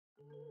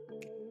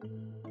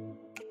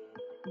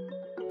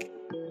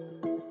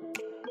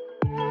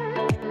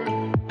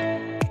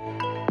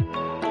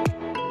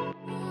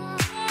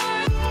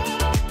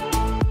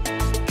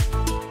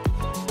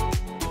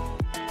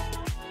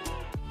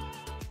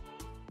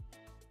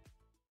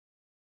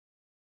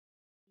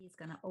He's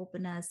going to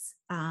open us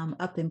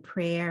up in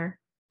prayer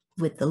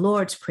with the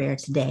Lord's Prayer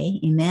today.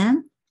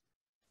 Amen.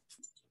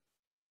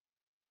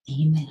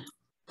 Amen.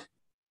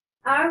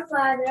 Our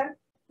Father,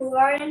 who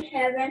art in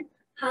heaven,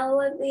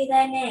 hallowed be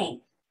thy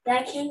name.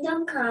 Thy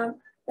kingdom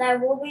come, thy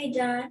will be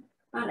done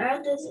on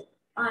earth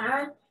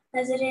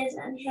as it is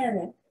in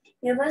heaven.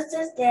 Give us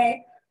this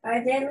day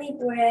our daily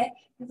bread,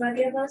 and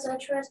forgive us our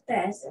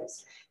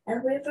trespasses,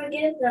 as we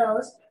forgive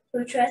those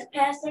who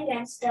trespass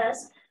against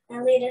us.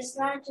 And lead us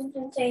not into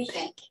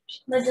temptation,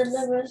 but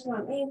deliver us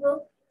from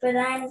evil. For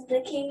thine is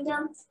the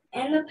kingdom,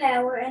 and the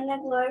power, and the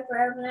glory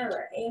forever and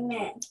ever.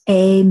 Amen.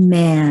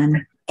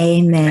 Amen.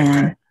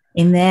 Amen.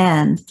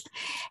 Amen.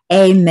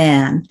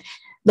 Amen.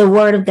 The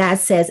word of God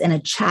says, and a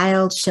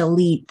child shall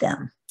lead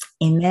them.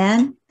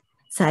 Amen.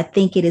 So I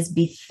think it is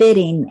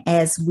befitting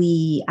as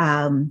we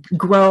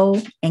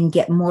grow and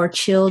get more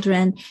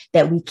children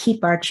that we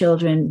keep our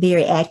children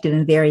very active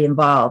and very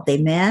involved.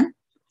 Amen.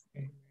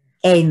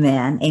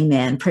 Amen.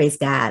 Amen. Praise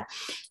God.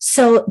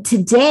 So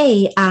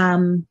today,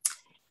 the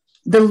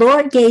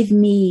Lord gave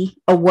me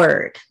a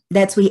word.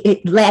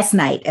 Last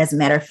night, as a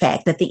matter of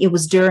fact. I think it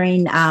was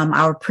during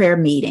our prayer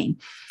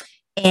meeting.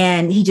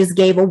 And he just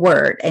gave a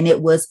word, and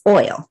it was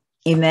oil.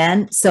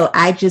 Amen. So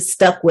I just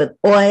stuck with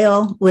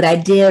oil. What I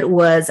did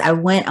was I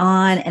went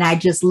on and I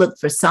just looked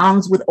for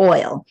songs with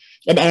oil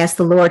and asked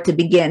the Lord to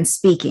begin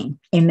speaking.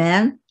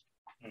 Amen.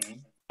 Mm-hmm.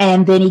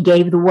 And then he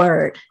gave the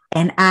word.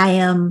 And I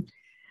am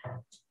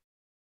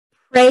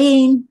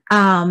praying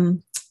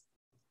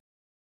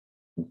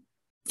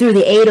through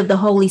the aid of the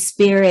Holy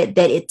Spirit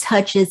that it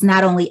touches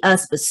not only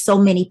us, but so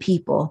many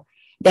people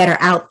that are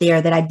out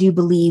there that I do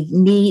believe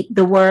need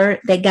the word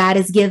that God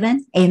has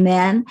given.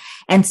 Amen.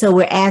 And so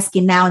we're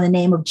asking now in the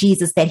name of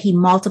Jesus that he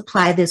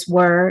multiply this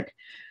word,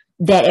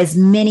 that as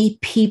many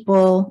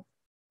people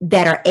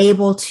that are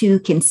able to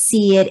can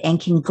see it and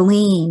can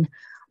glean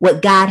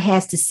what God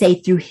has to say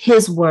through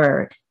his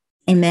word.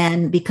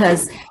 Amen.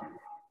 Because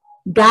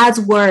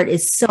God's word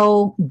is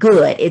so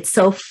good. It's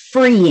so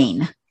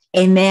freeing.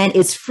 Amen.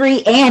 It's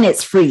free and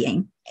it's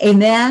freeing.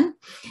 Amen.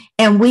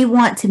 And we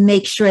want to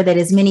make sure that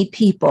as many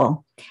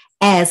people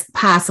as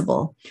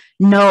possible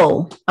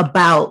know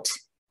about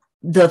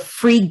the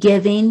free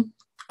giving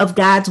of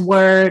God's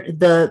word,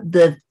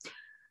 the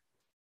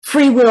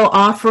free will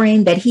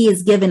offering that he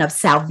has given of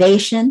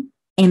salvation.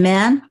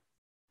 Amen.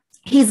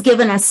 He's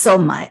given us so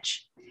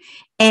much.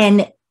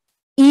 And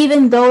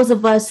even those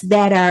of us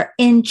that are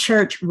in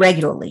church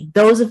regularly,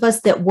 those of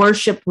us that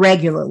worship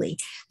regularly,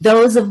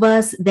 those of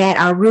us that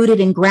are rooted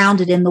and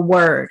grounded in the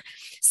word,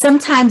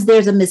 sometimes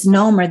there's a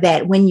misnomer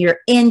that when you're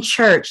in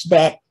church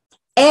that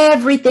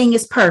everything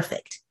is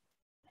perfect,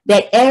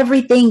 that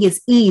everything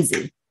is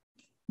easy,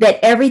 that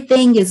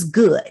everything is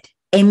good.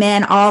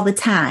 Amen. All the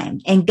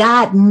time. And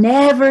God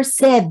never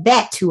said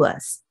that to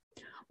us.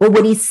 But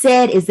what he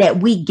said is that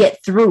we get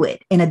through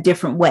it in a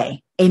different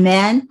way.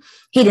 Amen.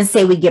 He didn't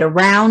say we get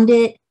around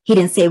it. He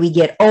didn't say we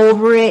get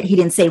over it. He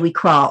didn't say we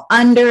crawl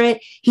under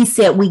it. He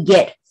said we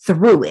get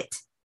through it.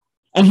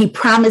 And he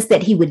promised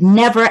that he would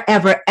never,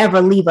 ever,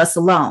 ever leave us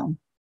alone.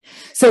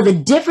 So the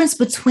difference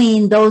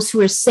between those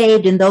who are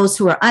saved and those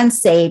who are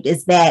unsaved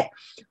is that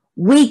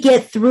we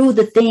get through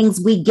the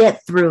things we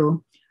get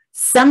through,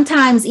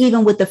 sometimes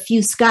even with a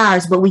few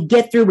scars, but we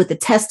get through with the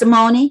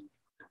testimony.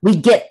 We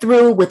get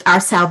through with our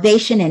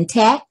salvation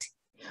intact.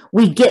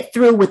 We get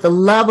through with the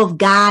love of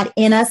God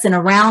in us and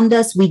around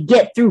us. We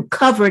get through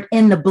covered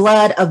in the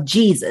blood of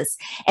Jesus,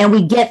 and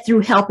we get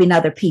through helping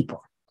other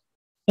people.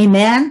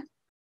 Amen.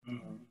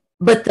 Mm-hmm.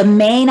 But the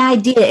main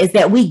idea is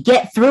that we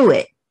get through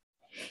it,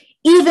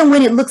 even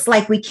when it looks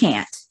like we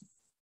can't.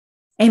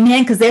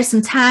 Amen. Because there's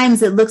some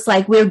times it looks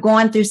like we're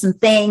going through some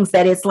things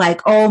that it's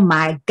like, oh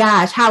my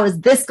gosh, how is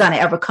this going to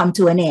ever come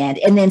to an end?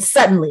 And then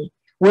suddenly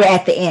we're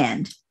at the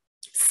end.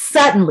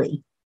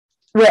 Suddenly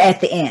we're at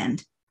the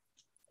end.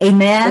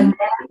 Amen.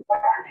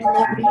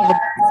 We have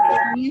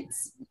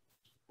experience.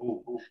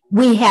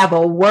 We have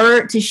a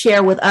word to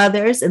share with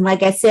others. And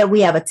like I said, we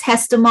have a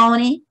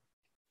testimony.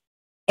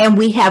 And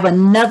we have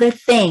another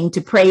thing to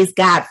praise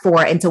God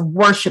for and to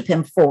worship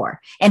him for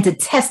and to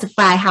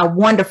testify how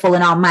wonderful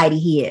and almighty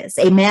he is.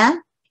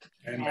 Amen.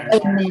 Amen.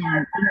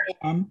 Amen.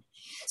 Amen.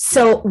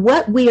 So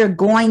what we are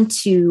going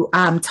to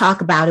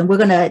talk about, and we're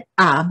going to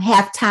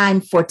have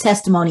time for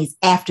testimonies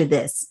after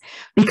this,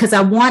 because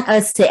I want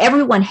us to,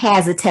 everyone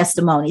has a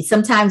testimony.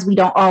 Sometimes we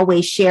don't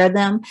always share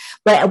them,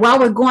 but while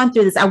we're going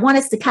through this, I want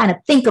us to kind of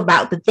think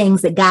about the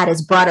things that God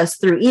has brought us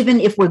through. Even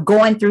if we're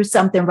going through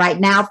something right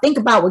now, think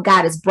about what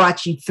God has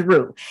brought you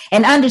through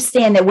and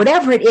understand that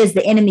whatever it is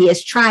the enemy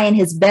is trying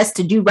his best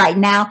to do right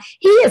now,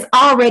 he has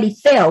already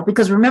failed.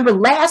 Because remember,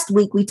 last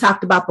week we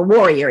talked about the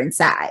warrior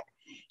inside.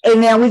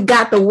 Amen. We've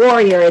got the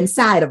warrior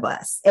inside of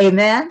us.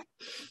 Amen.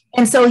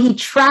 And so he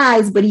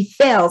tries, but he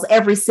fails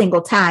every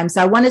single time.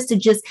 So I want us to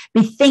just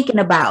be thinking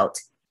about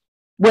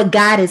what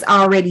God has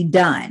already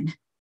done.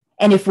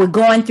 And if we're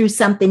going through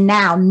something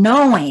now,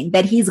 knowing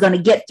that he's going to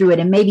get through it,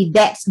 and maybe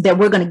that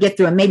we're going to get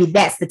through it, and maybe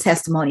that's the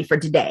testimony for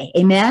today.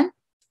 Amen.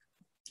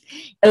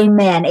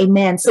 Amen.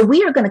 Amen. So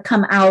we are going to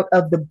come out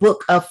of the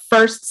book of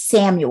 1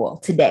 Samuel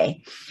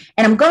today.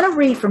 And I'm going to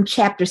read from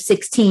chapter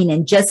 16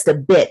 in just a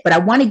bit, but I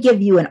want to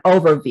give you an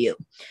overview.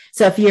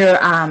 So if you're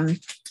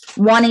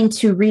wanting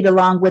to read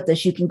along with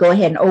us, you can go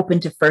ahead and open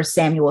to 1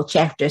 Samuel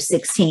chapter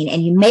 16.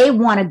 And you may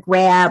want to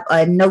grab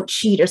a note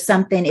sheet or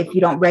something if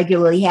you don't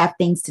regularly have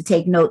things to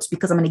take notes,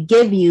 because I'm going to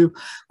give you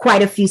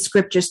quite a few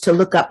scriptures to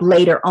look up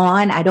later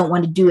on. I don't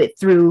want to do it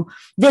through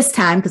this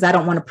time because I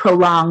don't want to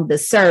prolong the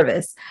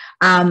service.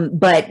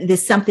 But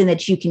there's something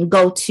that you can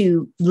go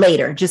to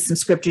later, just some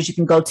scriptures you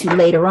can go to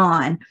later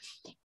on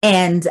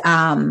and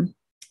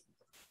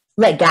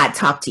let God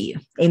talk to you.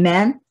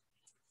 Amen.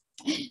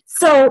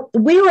 So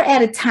we were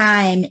at a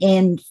time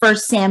in 1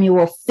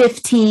 Samuel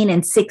 15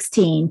 and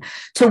 16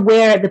 to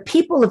where the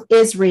people of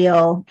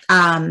Israel,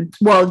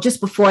 well, just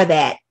before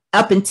that,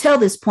 up until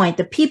this point,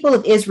 the people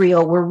of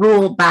Israel were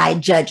ruled by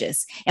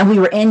judges, and we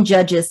were in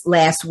Judges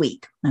last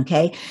week.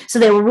 Okay, so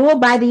they were ruled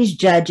by these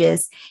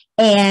judges.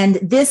 And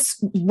this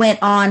went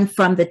on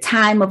from the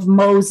time of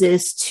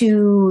Moses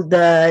to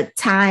the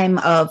time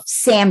of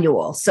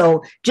Samuel.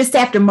 So just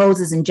after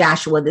Moses and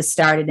Joshua, this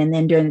started, and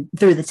then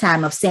through the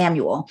time of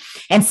Samuel.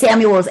 And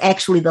Samuel was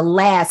actually the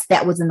last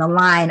that was in the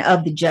line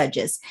of the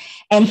judges.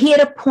 And he had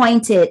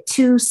appointed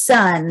 2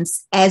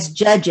 sons as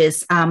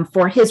judges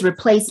for his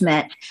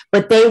replacement,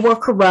 but they were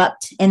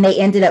corrupt and they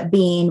ended up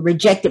being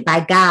rejected by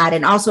God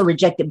and also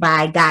rejected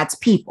by God's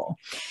people.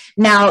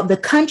 Now, the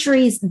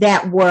countries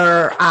that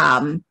were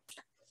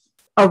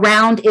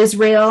around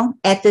Israel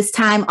at this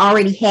time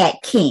already had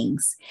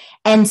kings.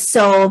 And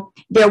so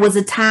there was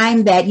a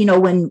time that, you know,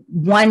 when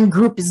one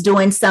group is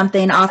doing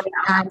something,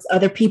 oftentimes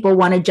other people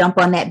want to jump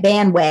on that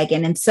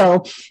bandwagon. And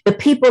so the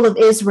people of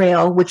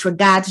Israel, which were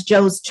God's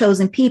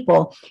chosen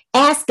people,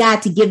 asked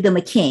God to give them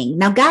a king.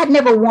 Now, God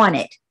never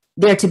wanted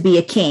there to be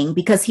a king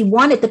because he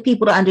wanted the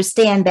people to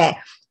understand that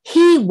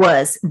he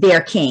was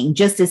their king,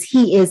 just as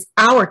he is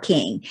our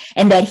king,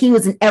 and that he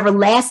was an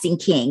everlasting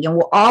king and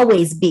will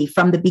always be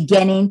from the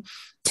beginning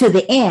to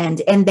the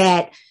end. And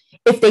that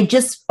if they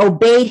just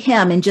obeyed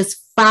him and just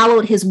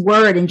followed his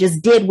word and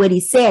just did what he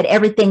said,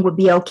 everything would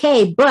be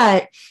okay.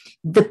 But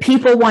the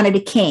people wanted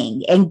a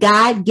king, and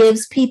God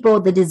gives people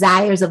the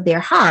desires of their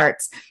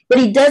hearts, but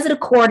he does it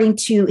according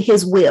to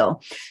his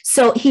will.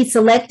 So he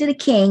selected a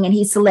king, and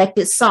he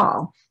selected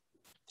Saul.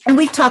 And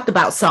we've talked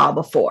about Saul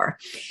before.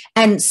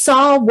 And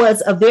Saul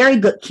was a very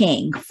good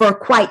king for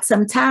quite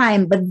some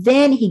time, but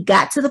then he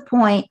got to the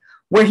point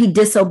where he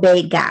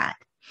disobeyed God.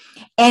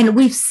 And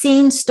we've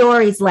seen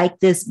stories like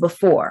this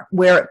before,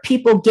 where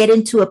people get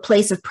into a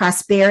place of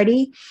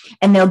prosperity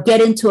and they'll get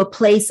into a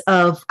place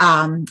of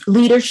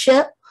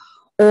leadership,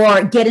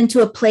 or get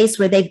into a place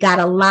where they've got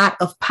a lot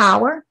of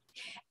power.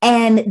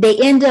 And they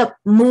end up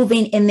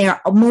moving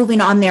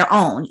on their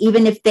own,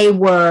 even if they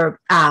were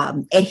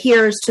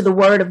adherers to the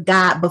word of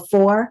God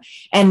before,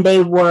 and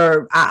they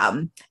were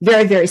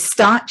very, very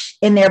staunch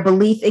in their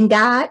belief in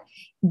God.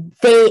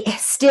 They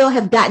still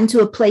have gotten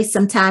to a place,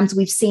 sometimes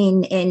we've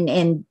seen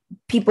in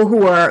people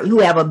who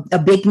have a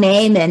big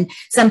name, and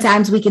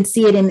sometimes we can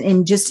see it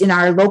in just in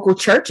our local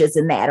churches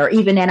and that, or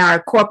even in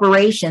our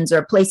corporations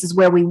or places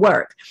where we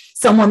work.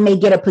 Someone may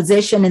get a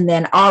position and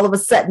then all of a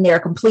sudden they're a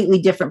completely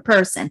different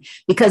person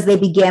because they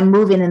began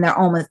moving in their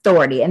own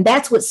authority. And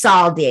that's what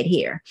Saul did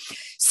here.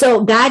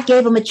 So God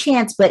gave him a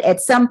chance, but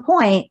at some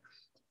point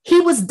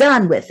he was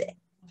done with it.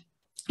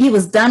 He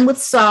was done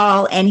with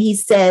Saul, and he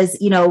says,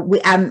 you know,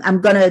 I'm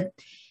going to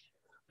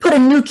put a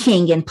new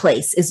king in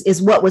place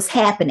is what was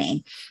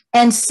happening.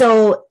 And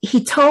so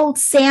he told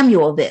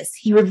Samuel this.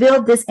 He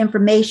revealed this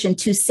information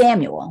to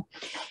Samuel.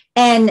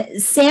 And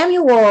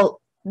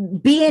Samuel,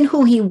 being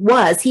who he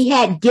was, he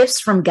had gifts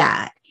from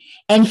God.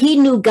 And he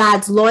knew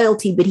God's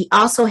loyalty, but he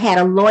also had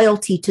a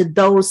loyalty to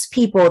those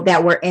people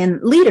that were in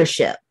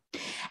leadership.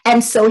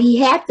 And so he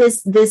had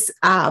this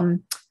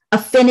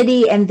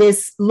affinity and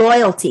this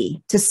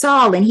loyalty to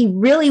Saul. And he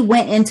really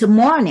went into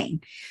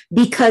mourning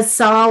because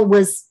Saul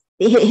was,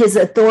 his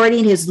authority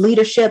and his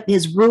leadership,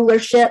 his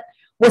rulership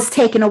was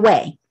taken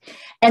away.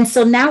 And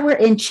so now we're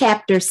in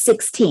chapter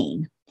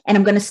 16. And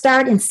I'm going to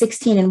start in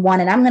 16:1,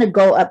 and I'm going to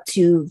go up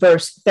to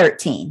verse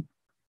 13.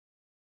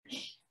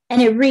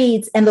 And it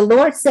reads, "And the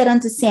Lord said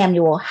unto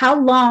Samuel, How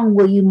long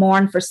will you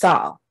mourn for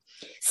Saul?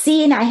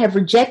 Seeing I have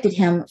rejected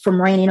him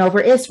from reigning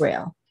over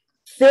Israel.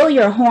 Fill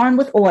your horn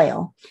with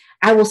oil.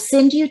 I will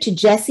send you to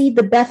Jesse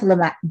the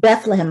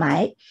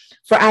Bethlehemite,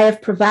 for I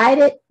have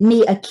provided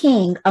me a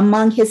king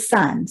among his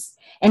sons.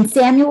 And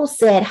Samuel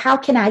said, How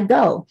can I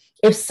go?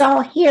 If Saul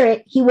hear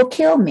it, he will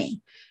kill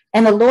me.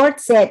 And the Lord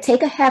said,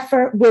 Take a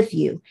heifer with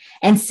you,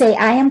 and say,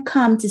 I am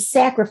come to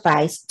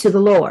sacrifice to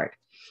the Lord.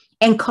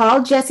 And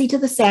call Jesse to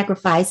the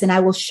sacrifice, and I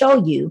will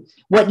show you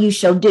what you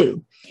shall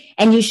do.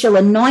 And you shall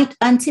anoint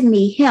unto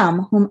me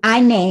him whom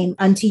I name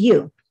unto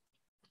you.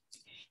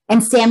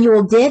 And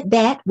Samuel did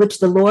that which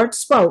the Lord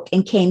spoke,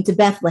 and came to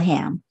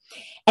Bethlehem.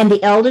 And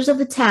the elders of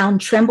the town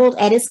trembled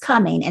at his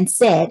coming, and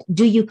said,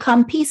 Do you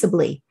come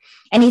peaceably?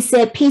 And he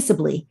said,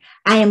 peaceably,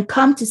 I am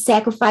come to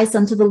sacrifice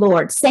unto the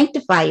Lord.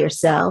 Sanctify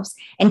yourselves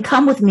and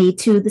come with me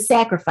to the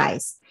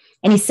sacrifice.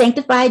 And he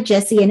sanctified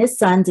Jesse and his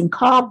sons and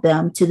called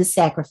them to the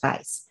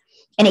sacrifice.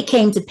 And it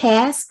came to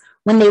pass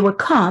when they were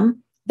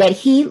come that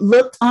he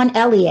looked on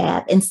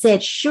Eliab and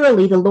said,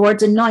 surely the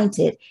Lord's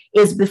anointed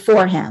is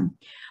before him.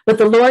 But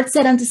the Lord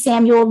said unto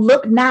Samuel,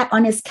 look not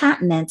on his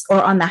countenance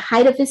or on the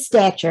height of his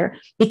stature,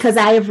 because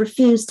I have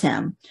refused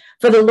him.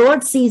 For the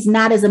Lord sees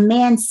not as a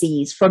man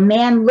sees, for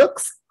man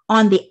looks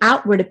on the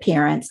outward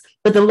appearance,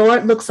 but the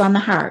Lord looks on the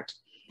heart.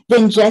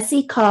 Then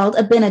Jesse called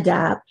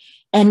Abinadab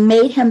and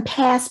made him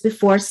pass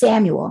before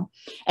Samuel.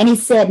 And he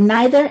said,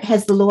 neither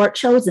has the Lord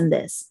chosen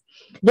this.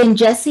 Then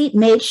Jesse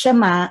made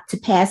Shammah to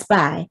pass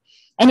by.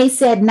 And he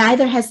said,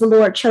 neither has the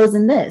Lord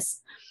chosen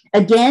this.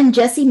 Again,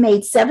 Jesse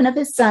made 7 of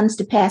his sons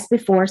to pass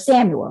before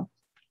Samuel.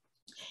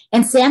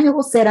 And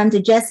Samuel said unto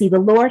Jesse, the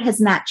Lord has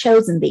not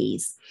chosen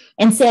these.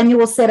 And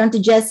Samuel said unto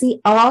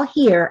Jesse, all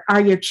here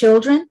are your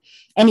children.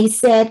 And he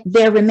said,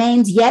 there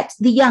remains yet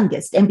the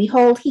youngest, and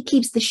behold, he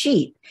keeps the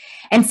sheep.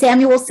 And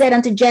Samuel said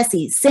unto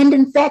Jesse, send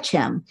and fetch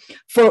him,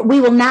 for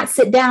we will not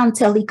sit down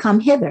till he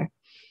come hither.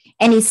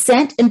 And he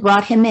sent and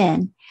brought him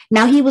in.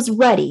 Now he was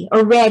ruddy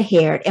or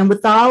red-haired, and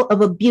withal of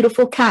a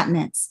beautiful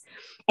countenance,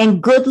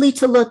 and goodly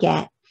to look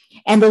at.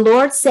 And the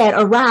Lord said,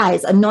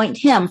 arise, anoint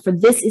him, for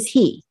this is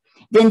he.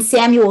 Then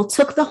Samuel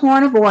took the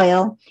horn of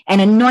oil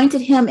and anointed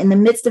him in the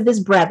midst of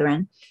his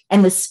brethren.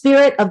 And the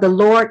Spirit of the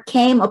Lord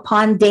came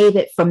upon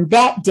David from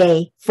that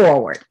day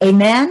forward.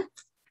 Amen.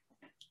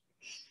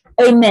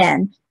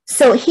 Amen.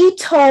 So he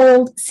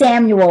told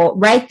Samuel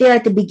right there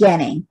at the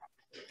beginning,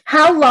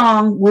 how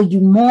long will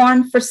you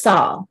mourn for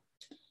Saul?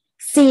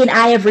 Seeing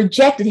I have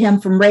rejected him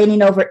from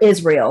reigning over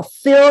Israel,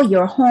 fill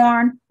your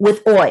horn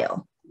with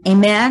oil.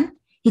 Amen.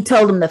 He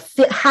told him,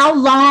 how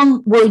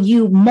long will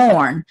you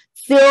mourn?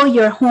 Fill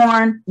your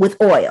horn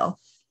with oil.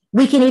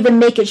 We can even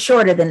make it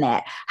shorter than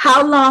that.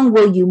 How long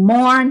will you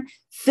mourn?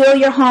 Fill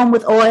your horn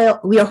with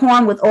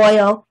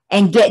oil,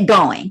 and get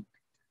going.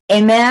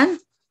 Amen.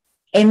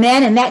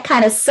 Amen. And that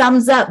kind of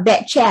sums up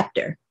that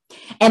chapter.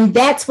 And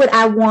that's what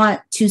I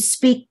want to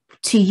speak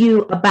to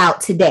you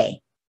about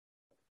today.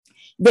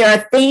 There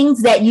are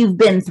things that you've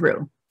been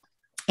through.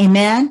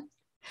 Amen.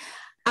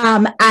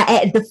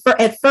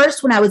 At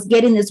first, when I was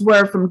getting this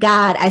word from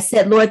God, I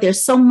said, Lord,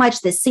 there's so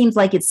much that seems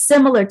like it's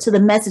similar to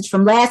the message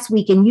from last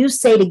week. And you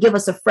say to give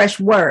us a fresh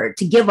word,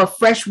 to give a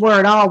fresh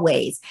word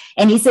always.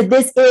 And he said,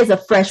 this is a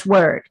fresh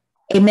word.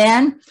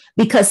 Amen.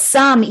 Because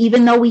some,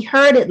 even though we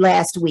heard it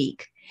last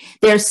week,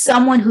 there's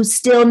someone who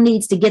still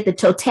needs to get the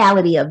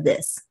totality of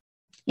this.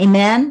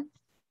 Amen.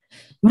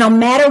 No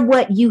matter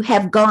what you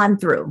have gone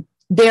through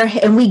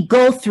and we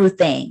go through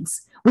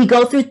things. We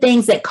go through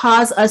things that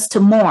cause us to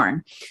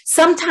mourn.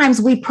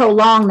 Sometimes we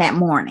prolong that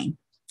mourning,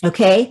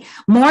 okay?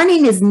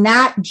 Mourning is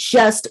not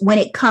just when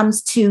it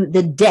comes to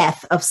the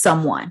death of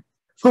someone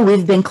who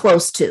we've been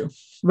close to,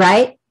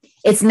 right?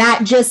 It's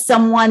not just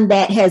someone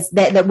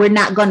that we're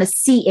not going to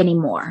see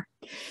anymore.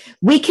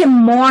 We can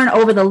mourn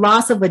over the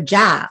loss of a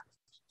job,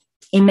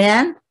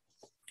 amen?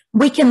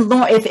 We can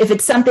mourn if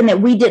it's something that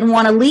we didn't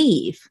want to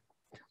leave.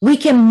 We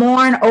can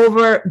mourn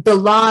over the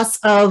loss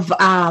of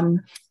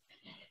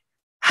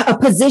a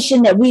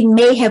position that we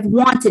may have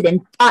wanted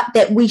and thought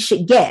that we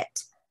should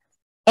get.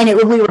 And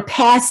we were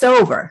passed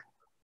over.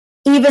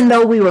 Even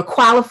though we were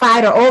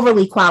qualified or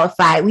overly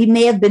qualified, we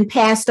may have been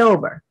passed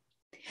over.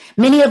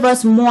 Many of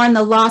us mourn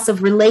the loss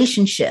of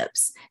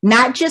relationships,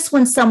 not just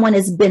when someone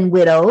has been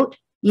widowed,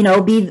 be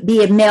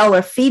it male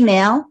or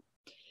female.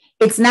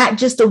 It's not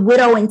just a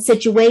widowing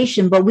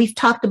situation, but we've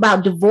talked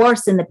about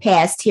divorce in the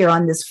past here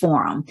on this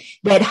forum,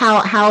 that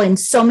how in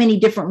so many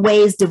different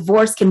ways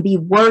divorce can be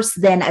worse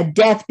than a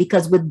death,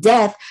 because with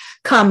death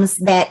comes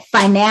that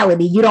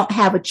finality. You don't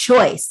have a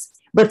choice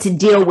but to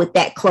deal with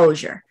that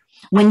closure.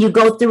 When you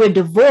go through a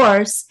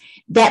divorce,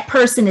 that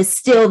person is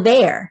still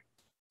there,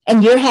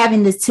 and you're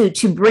having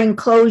to bring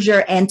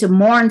closure and to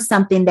mourn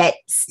something that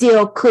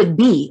still could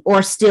be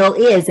or still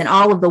is, and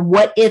all of the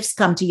what ifs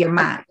come to your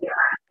mind.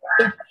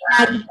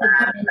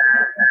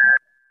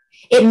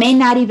 It may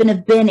not even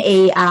have been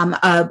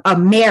a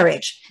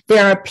marriage.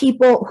 There are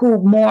people who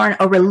mourn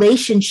a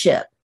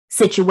relationship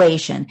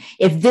situation.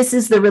 If this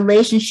is the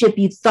relationship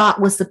you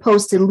thought was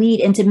supposed to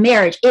lead into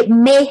marriage, it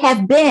may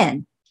have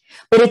been,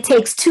 but it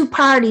takes two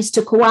parties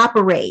to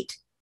cooperate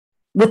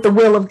with the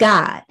will of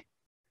God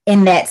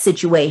in that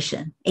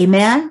situation.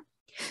 Amen.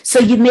 So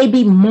you may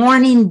be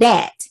mourning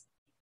that.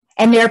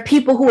 And there are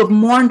people who have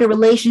mourned a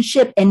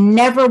relationship and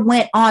never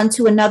went on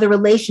to another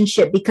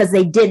relationship because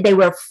they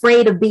were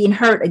afraid of being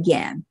hurt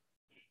again.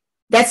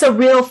 That's a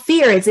real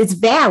fear. It's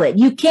valid.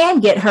 You can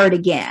get hurt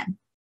again.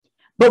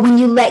 But when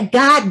you let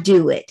God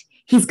do it,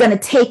 he's going to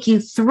take you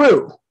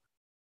through,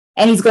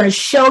 and he's going to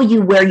show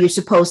you where you're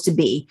supposed to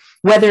be,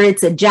 whether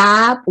it's a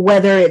job,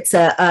 whether it's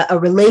a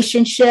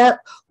relationship,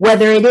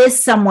 whether it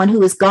is someone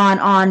who has gone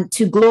on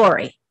to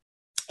glory.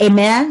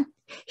 Amen.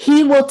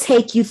 He will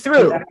take you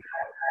through.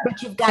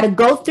 But you've got to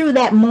go through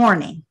that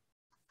mourning.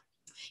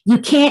 You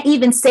can't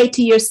even say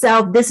to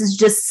yourself, this is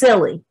just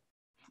silly.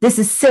 This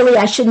is silly.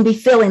 I shouldn't be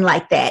feeling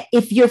like that.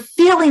 If you're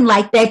feeling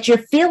like that, you're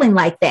feeling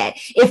like that.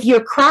 If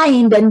you're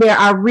crying, then there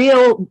are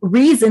real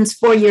reasons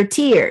for your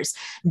tears.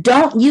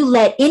 Don't you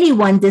let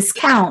anyone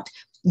discount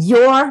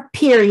your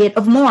period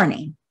of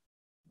mourning.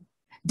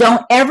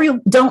 Don't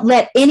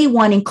let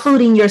anyone,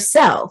 including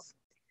yourself,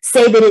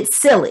 say that it's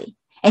silly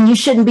and you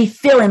shouldn't be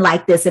feeling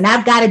like this. And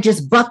I've got to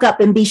just buck up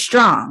and be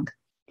strong,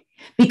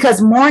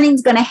 because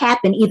mourning's going to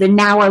happen either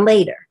now or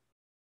later.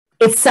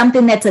 It's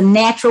something that's a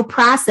natural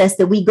process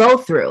that we go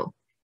through.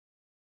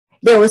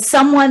 There was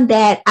someone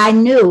that I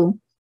knew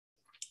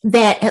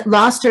that had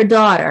lost her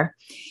daughter,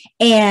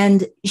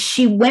 and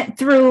she went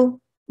through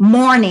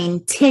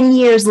mourning 10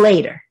 years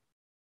later.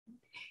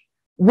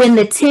 When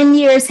the 10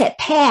 years had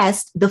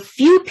passed, the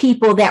few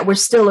people that were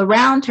still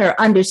around her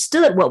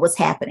understood what was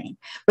happening.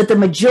 But the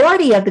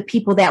majority of the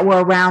people that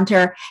were around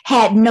her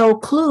had no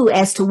clue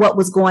as to what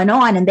was going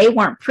on, and they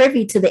weren't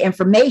privy to the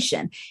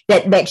information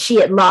that she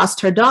had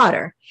lost her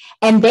daughter.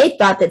 And they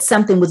thought that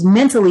something was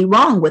mentally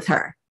wrong with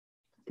her.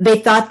 They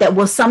thought that,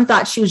 well, some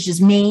thought she was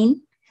just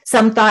mean.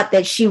 Some thought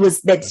that she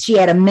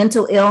had a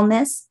mental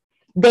illness.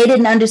 They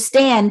didn't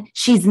understand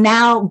she's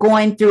now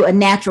going through a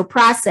natural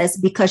process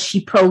because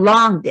she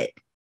prolonged it.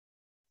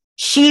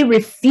 She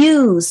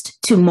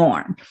refused to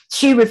mourn.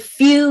 She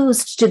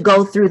refused to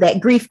go through that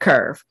grief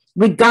curve,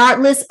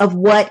 regardless of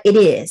what it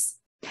is.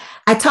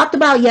 I talked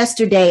about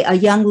yesterday a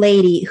young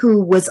lady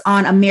who was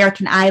on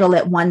American Idol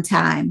at one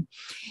time.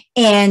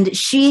 And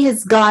she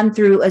has gone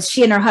through,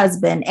 she and her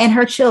husband and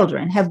her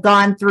children have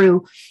gone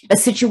through a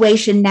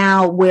situation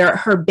now where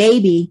her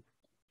baby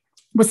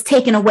was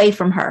taken away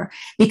from her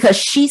because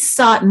she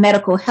sought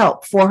medical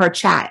help for her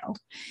child.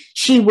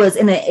 She was,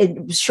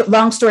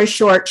 long story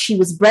short, she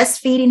was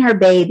breastfeeding her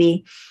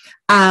baby.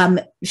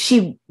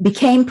 She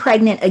became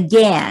pregnant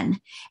again,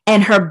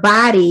 and her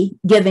body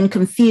given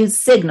confused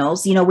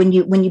signals. You know, when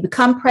you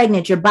become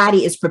pregnant, your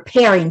body is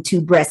preparing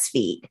to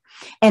breastfeed.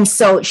 And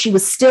so she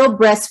was still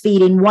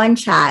breastfeeding one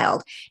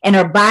child, and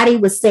her body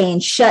was saying,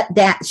 shut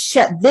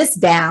this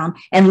down,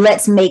 and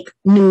let's make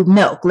new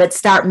milk. Let's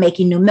start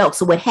making new milk.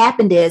 So what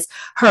happened is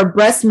her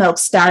breast milk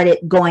started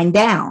going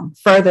down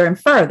further and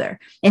further,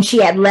 and she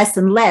had less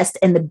and less.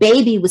 And the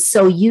baby was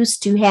so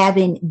used to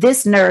having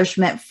this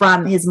nourishment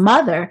from his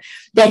mother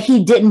that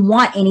he didn't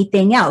want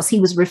anything else. He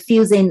was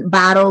refusing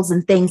bottles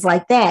and things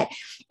like that.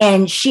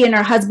 And she and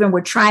her husband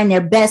were trying their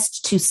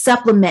best to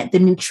supplement the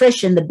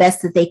nutrition the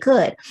best that they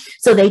could.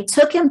 So they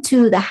took him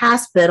to the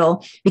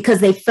hospital because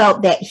they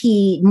felt that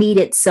he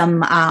needed some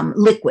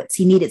liquids.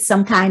 He needed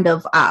some kind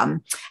of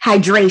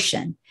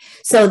hydration.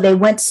 So they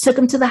took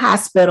him to the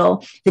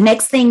hospital. The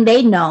next thing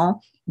they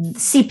know,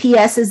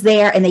 CPS is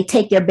there, and they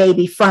take their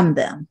baby from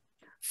them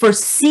for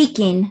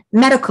seeking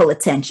medical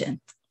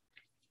attention.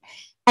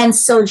 And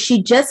so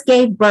she just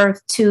gave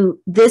birth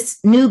to this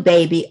new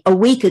baby a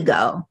week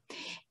ago.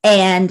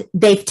 And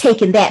they've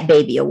taken that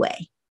baby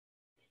away.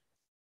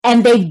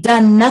 And they've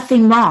done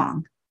nothing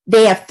wrong.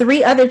 They have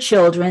 3 other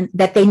children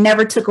that they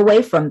never took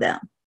away from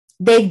them.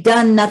 They've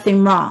done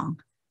nothing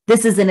wrong.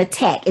 This is an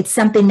attack. It's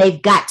something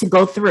they've got to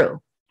go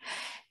through.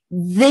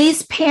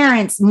 These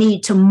parents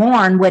need to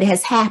mourn what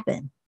has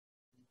happened.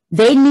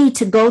 They need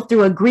to go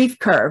through a grief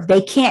curve.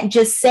 They can't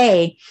just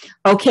say,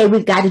 okay,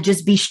 we've got to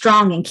just be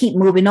strong and keep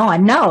moving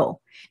on. No,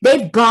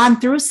 they've gone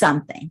through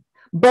something.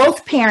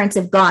 Both parents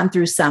have gone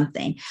through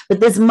something, but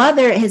this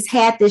mother has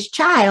had this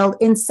child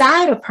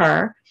inside of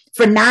her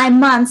for 9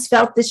 months,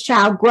 felt this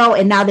child grow,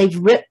 and now they've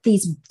ripped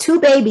these 2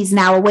 babies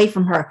now away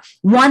from her,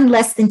 one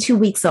less than 2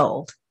 weeks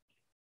old.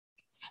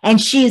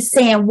 And she is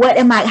saying,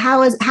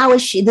 how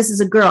is she, this is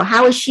a girl,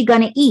 how is she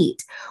going to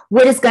eat?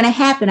 What is going to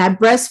happen? I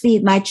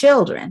breastfeed my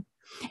children.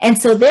 And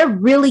so they're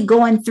really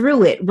going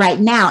through it right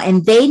now,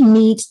 and they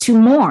need to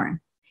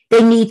mourn.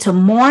 They need to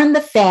mourn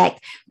the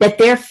fact that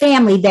their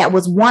family that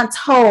was once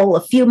whole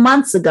a few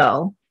months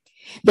ago,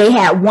 they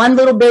had one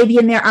little baby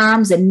in their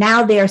arms, and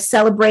now they're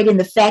celebrating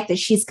the fact that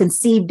she's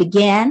conceived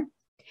again.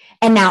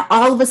 And now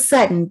all of a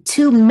sudden,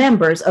 2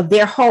 members of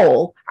their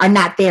whole are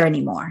not there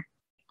anymore.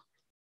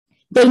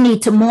 They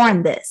need to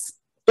mourn this.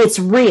 It's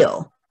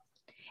real.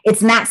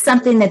 It's not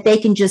something that they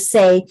can just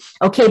say,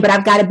 okay, but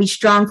I've got to be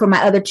strong for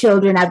my other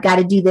children. I've got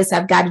to do this.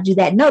 I've got to do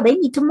that. No, they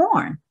need to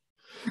mourn.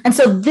 And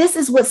so this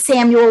is what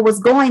Samuel was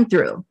going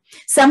through.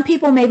 Some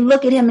people may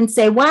look at him and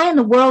say, why in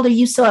the world are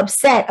you so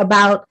upset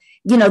about,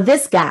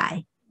 this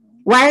guy?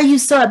 Why are you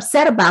so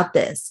upset about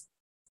this?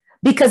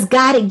 Because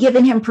God had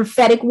given him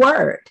prophetic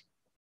word.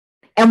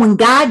 And when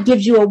God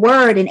gives you a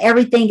word and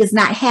everything is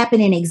not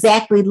happening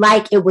exactly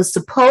like it was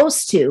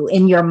supposed to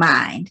in your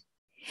mind,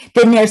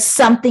 then there's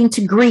something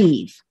to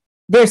grieve.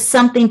 There's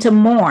something to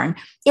mourn.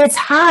 It's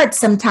hard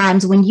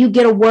sometimes when you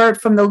get a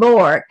word from the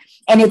Lord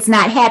and it's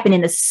not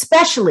happening,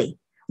 especially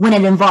when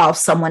it involves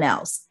someone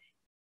else,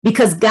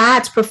 because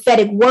God's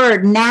prophetic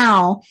word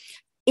now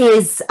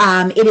is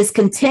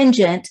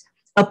contingent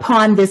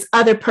upon this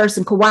other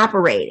person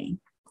cooperating.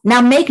 Now,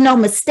 make no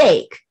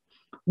mistake,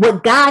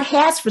 what God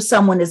has for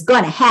someone is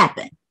going to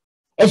happen.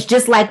 It's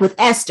just like with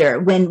Esther,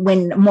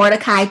 when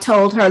Mordecai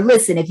told her,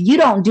 listen, if you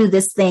don't do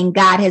this thing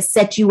God has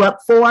set you up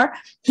for,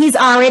 he's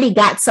already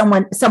got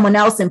someone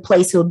else in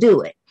place who'll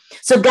do it.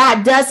 So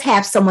God does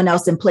have someone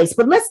else in place.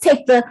 But let's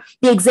take the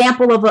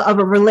example of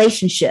a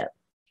relationship.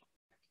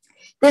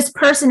 This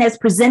person has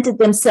presented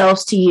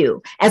themselves to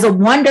you as a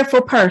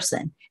wonderful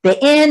person, the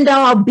end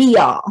all be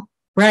all,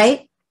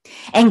 right?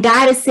 And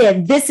God has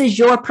said, this is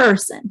your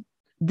person.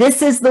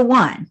 This is the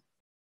one.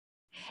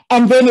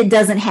 And then it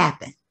doesn't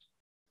happen.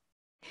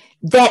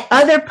 That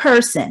other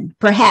person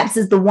perhaps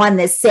is the one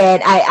that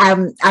said,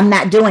 I'm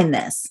not doing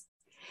this.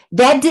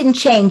 That didn't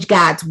change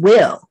God's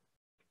will.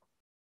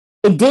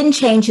 It didn't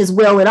change his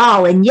will at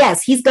all. And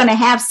yes, he's going to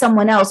have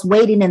someone else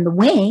waiting in the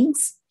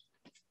wings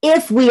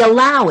if we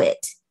allow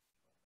it.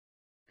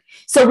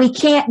 So we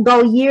can't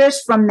go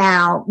years from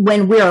now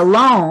when we're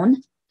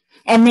alone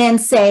and then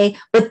say,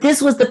 but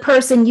this was the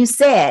person you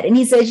said. And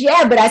he says,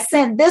 yeah, but I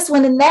sent this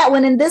one and that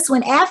one and this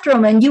one after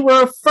him, and you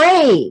were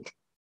afraid.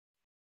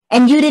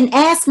 And you didn't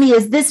ask me,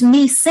 is this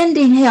me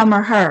sending him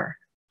or her?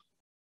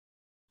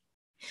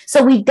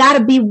 So we've got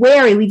to be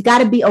wary. We've got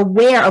to be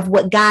aware of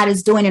what God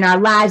is doing in our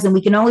lives. And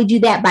we can only do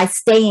that by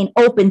staying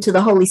open to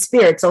the Holy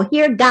Spirit. So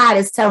here God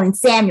is telling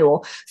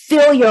Samuel,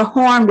 fill your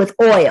horn with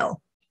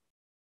oil.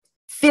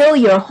 Fill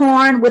your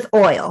horn with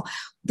oil.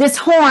 This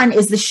horn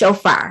is the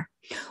shofar.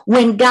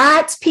 When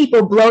God's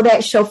people blow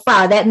that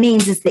shofar, that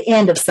means it's the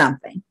end of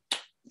something.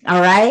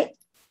 All right?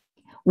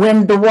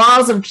 When the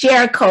walls of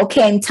Jericho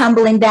came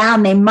tumbling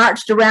down, they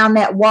marched around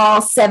that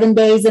wall 7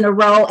 days in a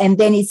row. And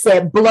then he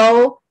said,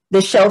 blow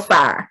the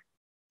shofar.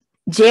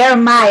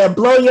 Jeremiah,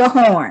 blow your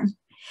horn.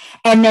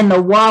 And then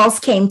the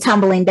walls came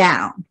tumbling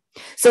down.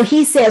 So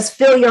he says,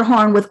 fill your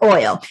horn with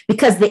oil,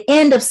 because the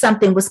end of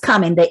something was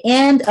coming. The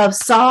end of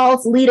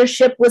Saul's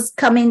leadership was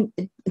coming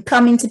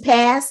to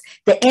pass,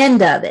 the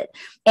end of it.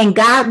 And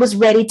God was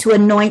ready to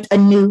anoint a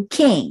new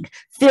king.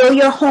 Fill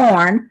your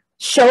horn,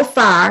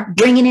 shofar,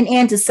 bringing an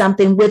end to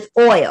something, with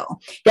oil.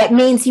 That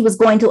means he was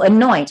going to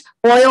anoint.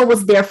 Oil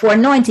was therefore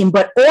anointing,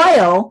 but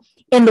oil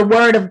in the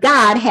word of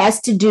God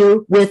has to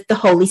do with the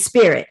Holy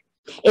Spirit.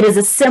 It is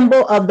a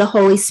symbol of the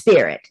Holy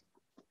Spirit.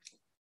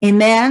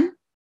 Amen.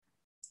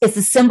 It's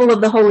a symbol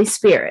of the Holy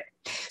Spirit.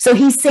 So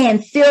he's saying,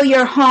 fill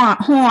your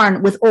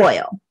horn with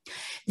oil.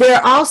 There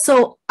are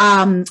also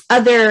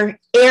other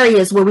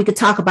areas where we could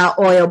talk about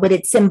oil, but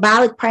it's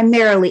symbolic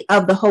primarily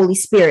of the Holy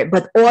Spirit.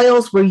 But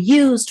oils were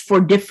used for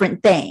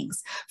different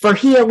things, for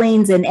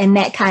healings and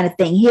that kind of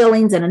thing,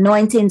 healings and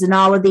anointings and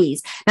all of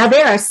these. Now,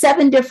 there are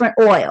 7 different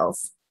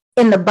oils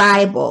in the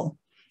Bible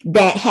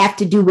that have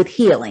to do with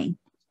healing.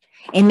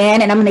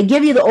 Amen. And I'm going to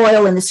give you the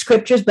oil in the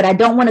scriptures, but I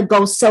don't want to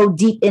go so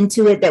deep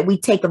into it that we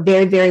take a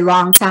very, very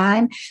long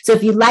time. So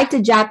if you'd like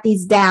to jot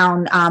these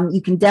down,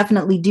 you can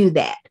definitely do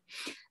that.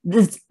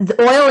 The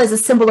oil is a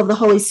symbol of the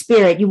Holy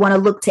Spirit. You want to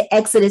look to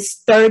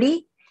Exodus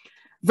 30,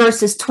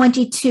 verses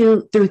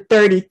 22 through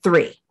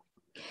 33.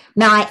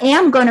 Now, I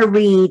am going to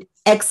read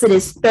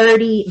Exodus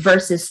 30,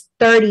 verses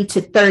 30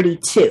 to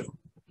 32.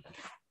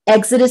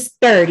 Exodus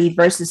 30,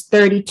 verses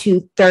 30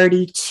 to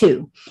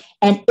 32.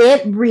 And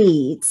it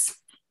reads,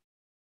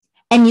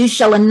 and you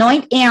shall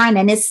anoint Aaron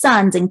and his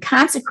sons and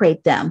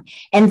consecrate them,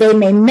 and they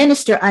may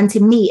minister unto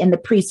me in the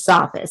priest's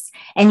office.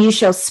 And you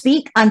shall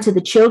speak unto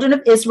the children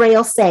of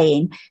Israel,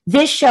 saying,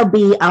 this shall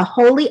be a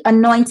holy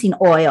anointing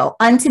oil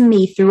unto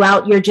me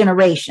throughout your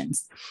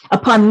generations.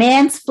 Upon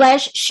man's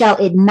flesh shall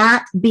it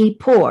not be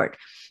poured,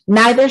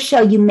 neither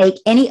shall you make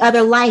any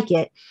other like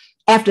it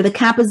after the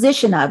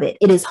composition of it.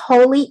 It is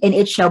holy, and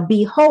it shall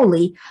be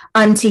holy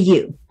unto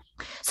you.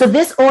 So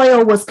this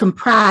oil was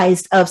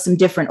comprised of some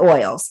different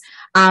oils.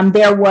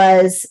 There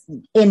was,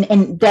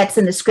 that's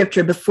in the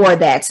scripture before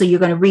that. So you're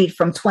going to read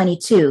from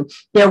 22.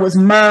 There was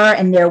myrrh,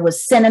 and there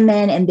was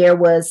cinnamon, and there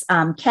was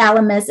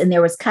calamus, and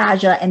there was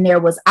cassia, and there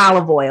was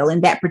olive oil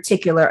in that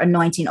particular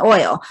anointing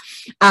oil.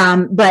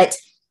 But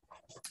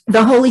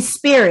the Holy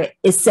Spirit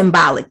is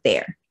symbolic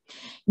there.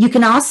 You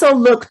can also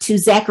look to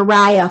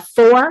Zechariah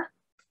 4,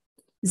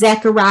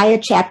 Zechariah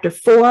chapter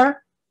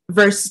 4,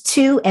 verse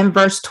 2 and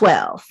verse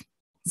 12.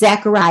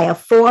 Zechariah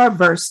 4,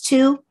 verse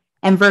 2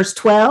 and verse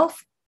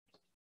 12.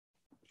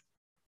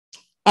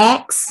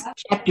 Acts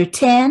chapter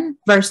 10,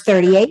 verse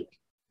 38.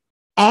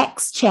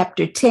 Acts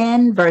chapter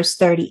 10, verse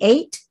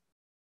 38.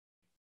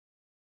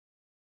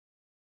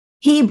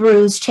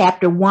 Hebrews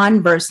chapter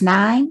 1, verse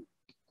 9.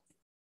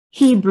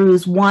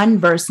 Hebrews 1,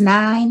 verse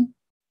 9.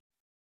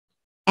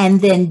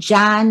 And then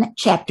John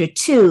chapter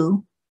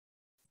 2,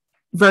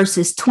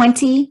 verses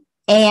 20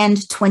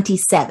 and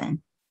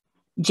 27.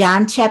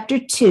 John chapter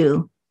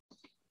 2,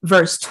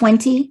 verse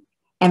 20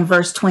 and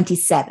verse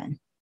 27.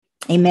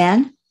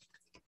 Amen.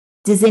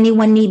 Does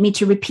anyone need me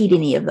to repeat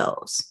any of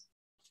those?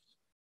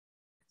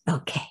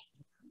 Okay.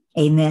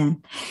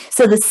 Amen.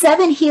 So the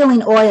 7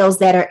 healing oils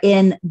that are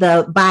in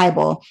the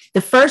Bible,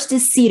 the first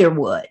is cedar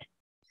wood.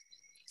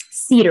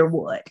 Cedar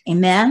wood.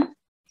 Amen.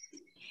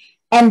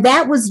 And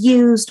that was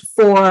used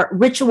for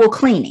ritual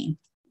cleaning.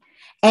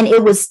 And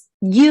it was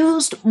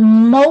used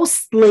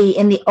mostly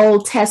in the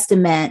Old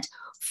Testament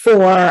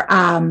for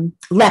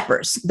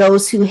lepers,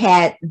 those who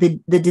had the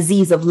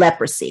disease of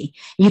leprosy.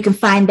 You can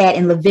find that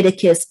in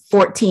Leviticus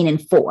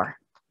 14:4.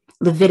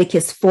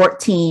 Leviticus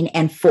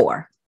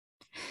 14:4.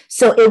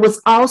 So it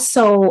was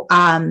also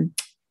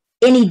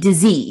any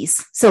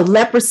disease. So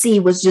leprosy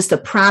was just a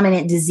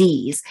prominent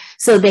disease.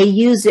 So they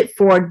used it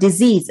for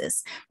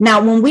diseases.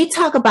 Now, when we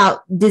talk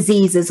about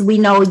diseases, we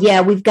know,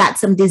 yeah, we've got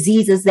some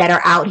diseases that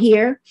are out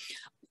here,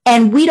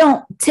 and we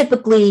don't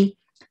typically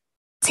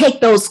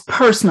take those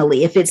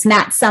personally if it's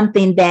not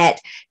something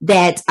that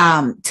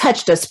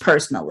touched us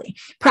personally.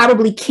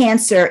 Probably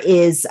cancer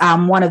is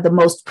one of the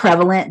most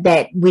prevalent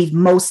that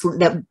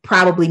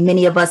probably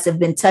many of us have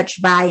been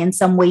touched by in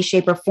some way,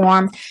 shape, or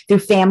form through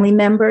family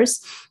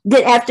members.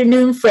 Good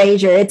afternoon,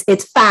 Fraser.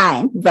 It's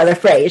fine, Brother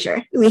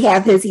Fraser. We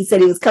have his. He said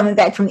he was coming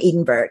back from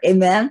Edinburgh.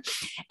 Amen.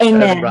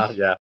 Amen.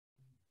 Yeah.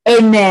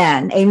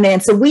 Amen.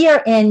 Amen. So we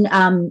are in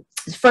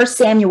 1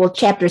 Samuel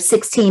chapter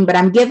 16, but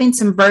I'm giving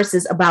some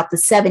verses about the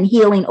 7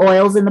 healing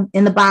oils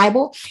in the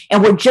Bible.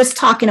 And we're just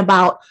talking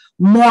about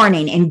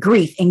mourning and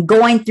grief and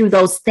going through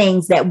those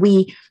things that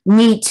we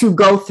need to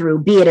go through,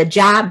 be it a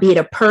job, be it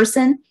a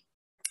person,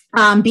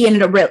 be in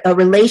a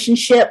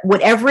relationship,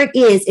 whatever it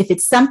is. If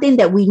it's something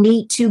that we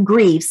need to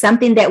grieve,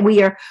 something that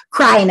we are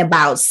crying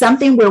about,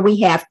 something where we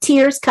have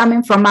tears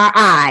coming from our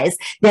eyes,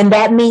 then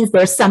that means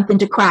there's something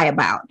to cry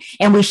about.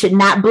 And we should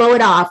not blow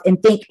it off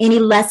and think any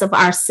less of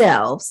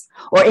ourselves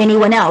or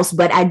anyone else.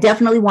 But I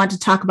definitely want to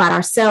talk about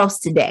ourselves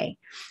today.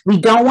 We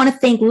don't want to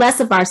think less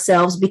of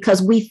ourselves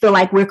because we feel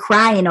like we're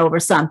crying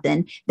over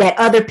something that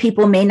other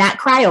people may not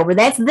cry over.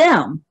 That's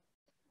them.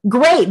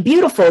 Great,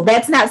 beautiful.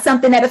 That's not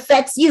something that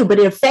affects you, but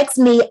it affects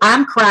me.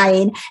 I'm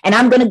crying and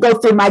I'm going to go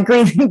through my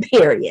grieving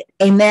period.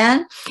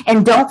 Amen.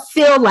 And don't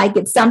feel like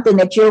it's something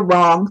that you're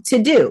wrong to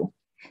do.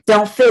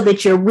 Don't feel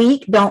that you're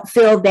weak. Don't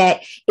feel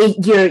that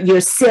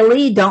you're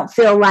silly. Don't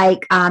feel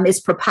like it's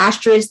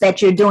preposterous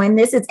that you're doing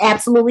this. It's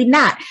absolutely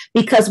not,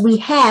 because we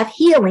have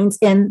healings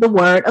in the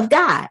Word of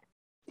God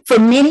for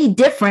many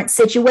different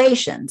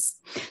situations.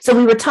 So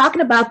we were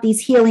talking about these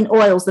healing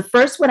oils. The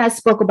first one I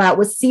spoke about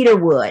was cedar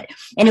wood,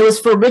 and it was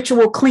for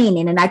ritual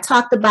cleaning. And I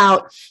talked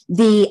about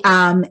the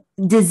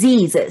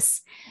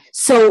diseases.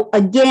 So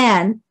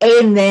again,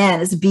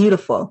 amen, it's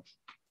beautiful.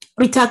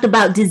 We talked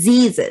about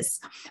diseases,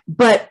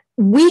 but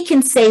we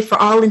can say for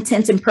all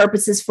intents and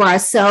purposes for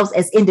ourselves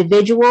as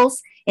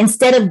individuals,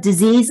 instead of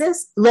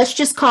diseases, let's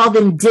just call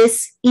them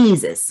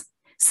dis-eases,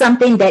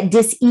 something that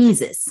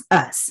dis-eases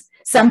us.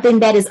 Something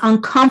that is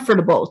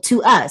uncomfortable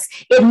to us.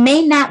 It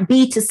may not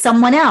be to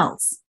someone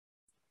else.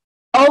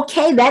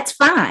 Okay, that's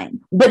fine.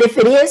 But if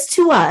it is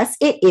to us,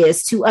 it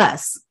is to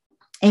us.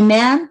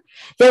 Amen.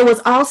 There was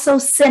also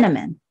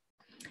cinnamon.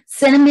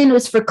 Cinnamon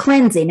was for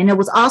cleansing, and it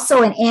was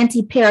also an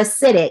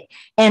anti-parasitic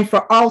and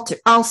for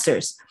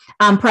ulcers,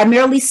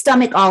 primarily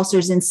stomach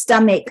ulcers and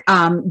stomach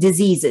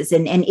diseases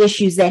and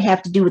issues that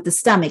have to do with the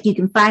stomach. You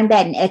can find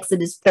that in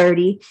Exodus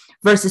 30,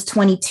 verses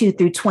 22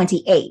 through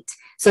 28.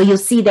 So you'll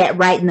see that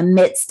right in the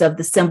midst of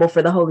the symbol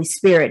for the Holy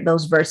Spirit,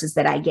 those verses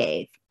that I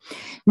gave.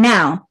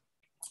 Now,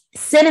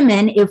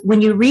 cinnamon,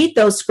 when you read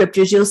those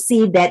scriptures, you'll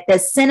see that the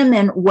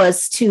cinnamon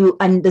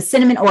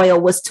oil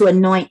was to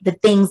anoint the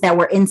things that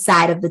were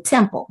inside of the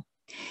temple.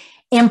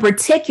 In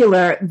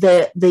particular,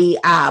 the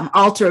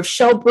altar of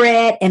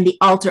showbread and the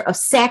altar of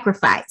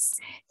sacrifice.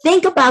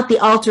 Think about the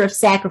altar of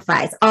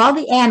sacrifice, all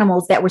the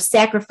animals that were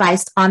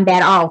sacrificed on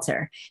that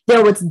altar.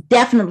 There was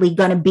definitely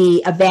going to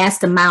be a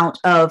vast amount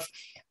of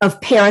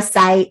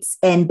parasites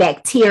and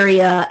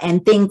bacteria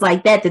and things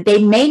like that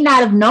they may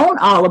not have known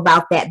all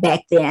about that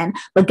back then,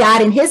 but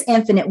God in his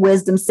infinite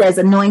wisdom says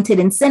anointed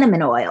in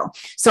cinnamon oil.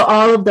 So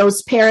all of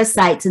those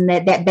parasites and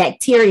that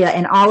bacteria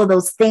and all of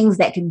those things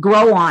that could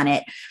grow on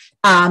it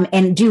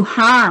and do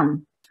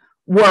harm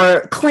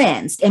were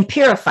cleansed and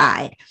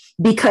purified.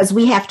 Because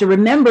we have to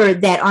remember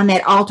that on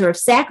that altar of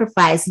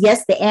sacrifice,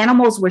 yes, the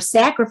animals were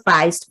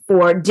sacrificed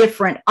for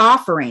different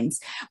offerings,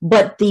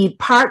 but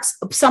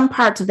some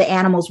parts of the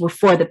animals were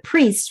for the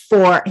priest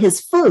for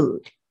his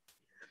food.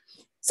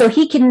 So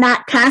he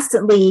cannot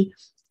constantly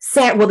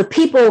the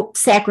people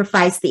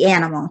sacrificed the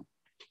animal,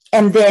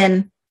 and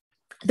then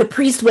the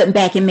priest went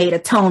back and made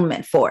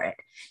atonement for it.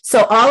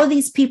 So all of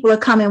these people are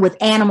coming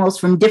with animals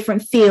from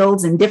different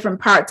fields and different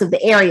parts of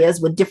the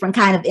areas with different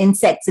kind of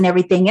insects and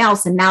everything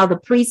else. And now the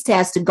priest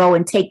has to go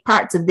and take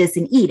parts of this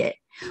and eat it.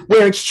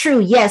 Where it's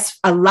true, yes,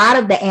 a lot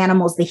of the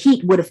animals, the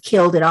heat would have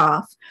killed it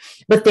off.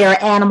 But there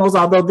are animals,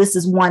 although this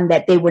is one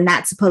that they were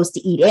not supposed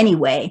to eat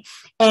anyway.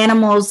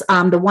 Animals,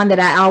 the one that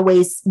I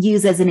always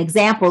use as an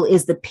example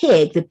is the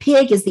pig. The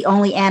pig is the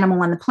only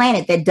animal on the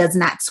planet that does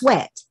not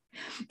sweat.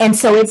 And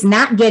so it's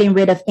not getting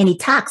rid of any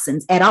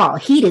toxins at all.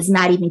 Heat is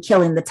not even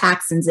killing the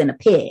toxins in a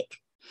pig.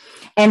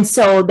 And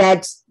so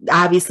that's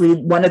obviously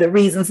one of the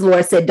reasons the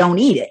Lord said, don't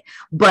eat it,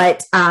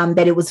 but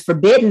that it was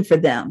forbidden for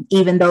them,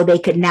 even though they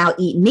could now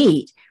eat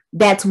meat.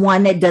 That's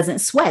one that doesn't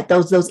sweat.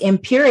 Those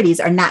impurities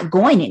are not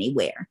going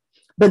anywhere.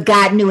 But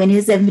God knew in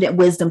his infinite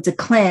wisdom to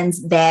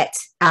cleanse that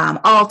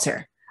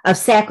altar of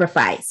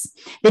sacrifice.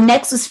 The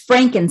next was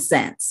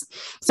frankincense.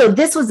 So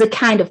this was a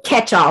kind of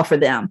catch-all for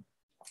them.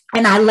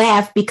 And I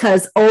laugh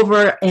because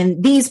over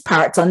in these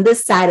parts on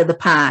this side of the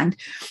pond,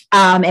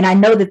 and I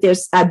know that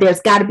there's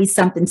got to be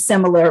something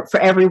similar for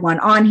everyone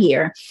on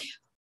here.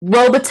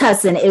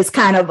 Robitussin is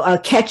kind of a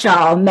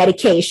catch-all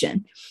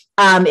medication.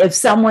 If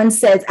someone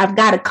says, I've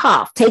got a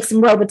cough, take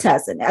some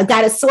Robitussin. I've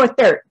got a sore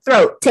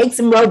throat, take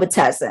some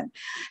Robitussin.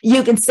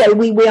 You can say,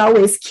 we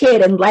always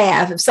kid and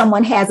laugh. If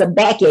someone has a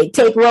backache,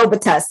 take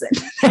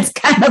Robitussin. That's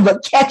kind of a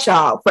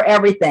catch-all for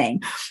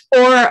everything.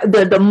 Or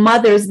the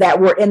mothers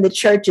that were in the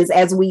churches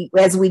as we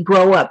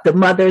grow up, the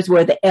mothers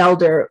were the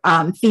elder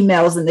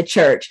females in the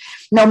church.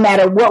 No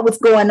matter what was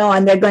going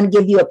on, they're going to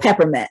give you a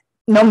peppermint.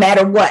 No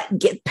matter what,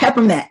 get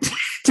peppermint.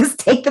 Just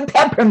take the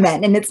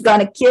peppermint and it's going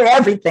to cure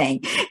everything.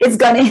 It's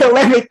going to heal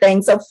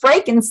everything. So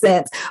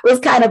frankincense was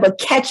kind of a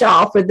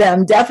catch-all for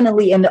them,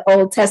 definitely in the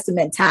Old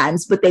Testament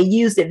times, but they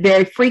used it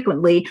very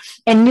frequently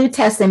in New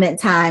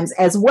Testament times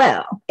as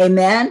well.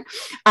 Amen.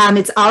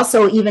 It's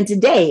also, even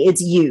today,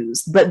 it's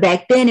used, but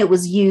back then it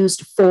was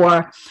used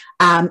for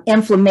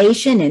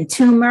inflammation and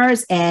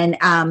tumors, and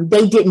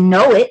they didn't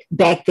know it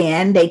back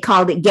then. They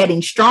called it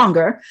getting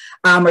stronger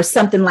or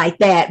something like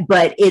that,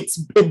 but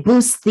it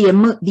boosts the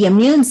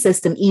immune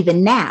system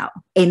even now.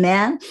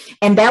 Amen.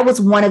 And that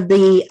was one of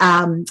the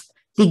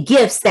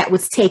gifts that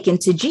was taken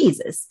to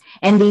Jesus.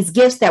 And these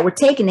gifts that were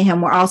taken to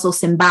him were also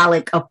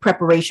symbolic of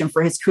preparation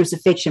for his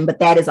crucifixion, but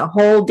that is a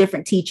whole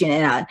different teaching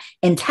and an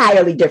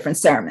entirely different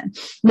sermon.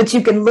 But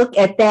you can look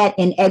at that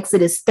in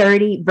Exodus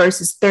 30,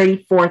 verses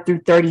 34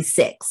 through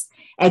 36.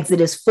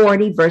 Exodus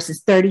 40,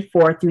 verses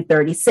 34 through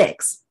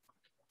 36.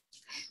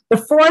 The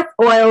fourth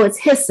oil is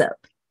hyssop,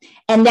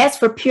 and that's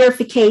for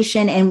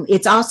purification, and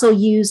it's also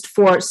used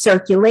for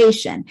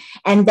circulation.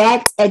 And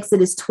that's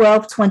Exodus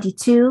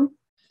 12:22,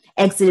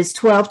 Exodus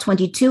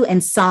 12:22,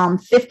 and Psalm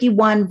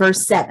 51,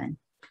 verse 7.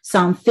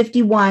 Psalm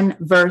 51,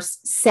 verse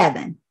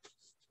 7.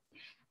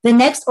 The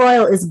next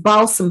oil is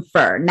balsam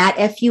fir, not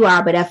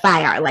F-U-R, but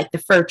F-I-R, like the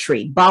fir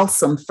tree,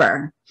 balsam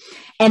fir.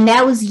 And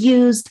that was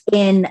used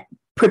in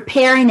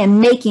preparing and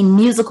making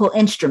musical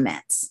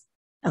instruments.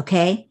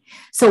 Okay.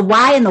 So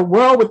why in the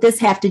world would this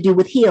have to do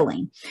with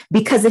healing?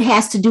 Because it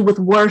has to do with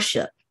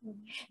worship.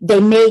 They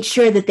made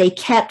sure that they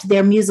kept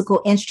their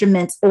musical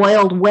instruments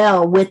oiled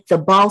well with the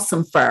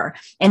balsam fir.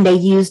 And they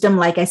used them,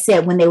 like I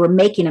said, when they were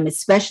making them,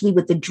 especially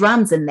with the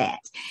drums and that.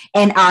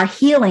 And our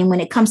healing,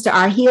 when it comes to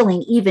our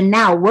healing, even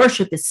now,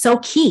 worship is so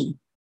key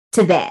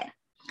to that,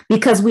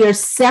 because we are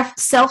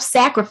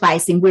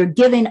self-sacrificing. We're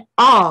giving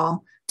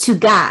all to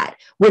God.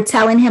 We're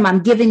telling him,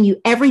 I'm giving you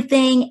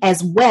everything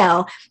as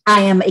well.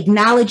 I am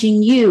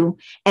acknowledging you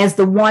as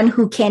the one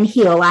who can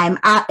heal. I am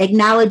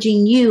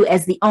acknowledging you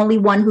as the only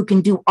one who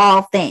can do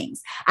all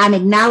things. I'm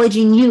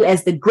acknowledging you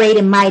as the great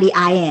and mighty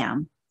I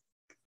am.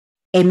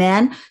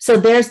 Amen. So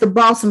there's the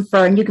balsam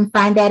fir, and you can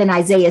find that in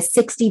Isaiah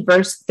 60,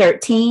 verse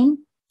 13.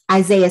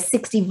 Isaiah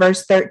 60,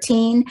 verse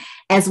 13,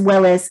 as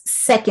well as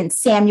 2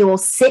 Samuel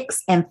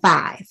 6 and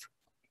 5.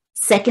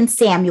 2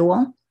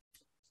 Samuel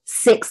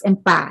 6 and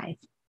 5.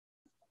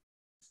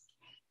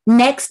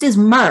 Next is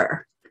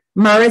myrrh.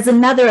 Myrrh is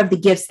another of the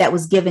gifts that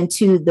was given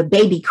to the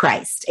baby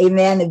Christ,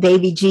 amen, the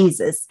baby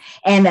Jesus,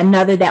 and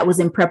another that was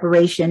in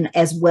preparation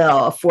as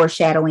well, a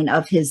foreshadowing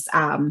of his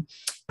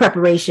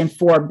preparation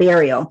for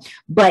burial,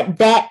 but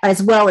that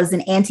as well as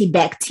an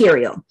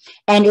antibacterial,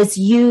 and it's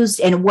used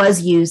and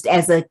was used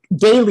as a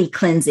daily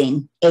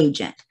cleansing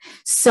agent.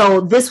 So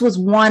this was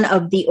one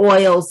of the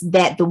oils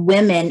that the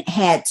women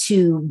had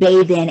to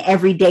bathe in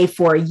every day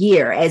for a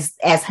year, as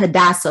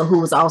Hadassah,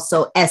 who was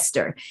also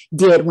Esther,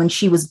 did when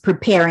she was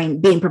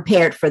being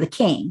prepared for the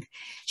king.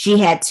 She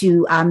had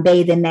to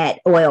bathe in that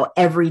oil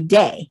every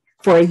day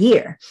for a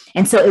year.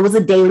 And so it was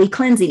a daily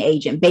cleansing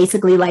agent,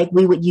 basically like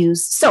we would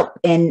use soap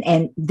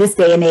and this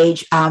day and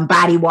age,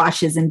 body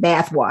washes and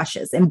bath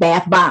washes and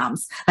bath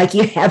bombs like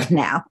you have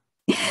now.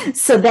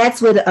 So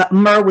that's what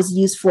myrrh was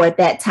used for at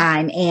that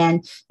time.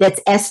 And that's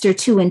Esther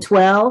 2 and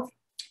 12,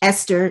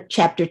 Esther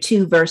chapter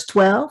 2, verse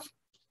 12,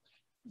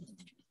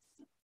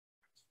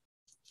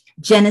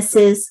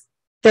 Genesis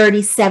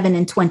 37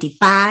 and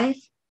 25,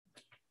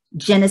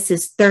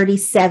 Genesis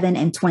 37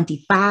 and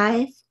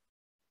 25,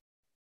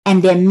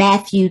 and then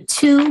Matthew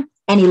 2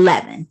 and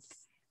 11,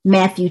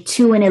 Matthew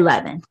 2 and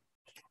 11.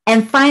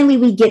 And finally,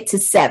 we get to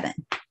 7.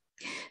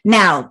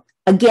 Now,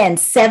 again,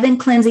 7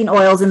 cleansing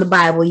oils in the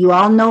Bible. You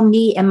all know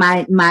me and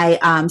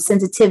my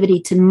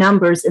sensitivity to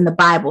numbers in the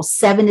Bible.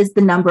 7 is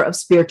the number of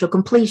spiritual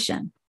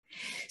completion.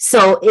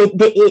 So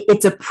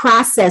it's a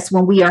process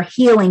when we are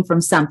healing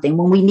from something,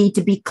 when we need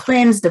to be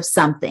cleansed of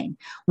something,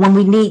 when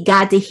we need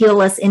God to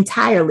heal us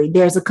entirely.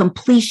 There's a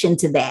completion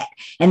to that.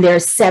 And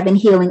there's 7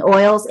 healing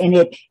oils, and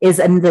it is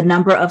the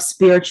number of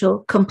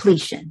spiritual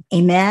completion.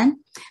 Amen.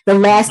 The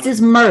last is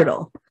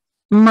myrtle.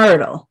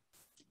 Myrtle.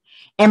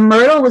 And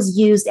myrtle was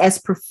used as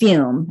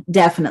perfume,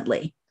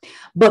 definitely.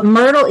 But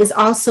myrtle is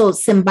also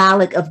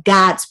symbolic of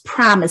God's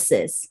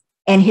promises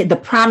and the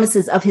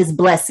promises of his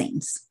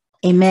blessings.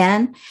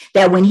 Amen.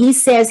 That when he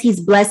says he's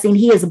blessing,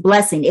 he is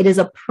blessing. It is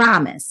a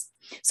promise.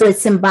 So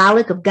it's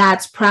symbolic of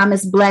God's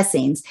promised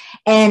blessings.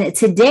 And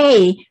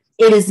today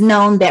it is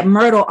known that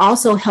myrtle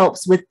also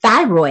helps with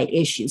thyroid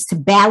issues, to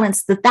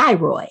balance the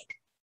thyroid.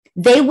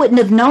 They wouldn't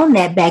have known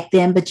that back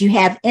then, but you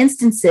have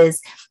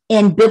instances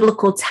in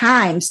biblical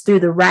times through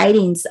the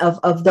writings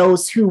of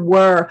those who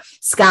were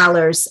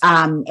scholars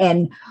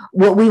and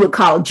what we would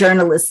call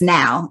journalists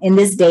now in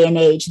this day and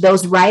age.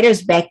 Those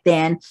writers back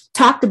then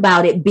talked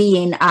about it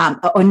being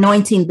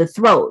anointing the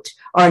throat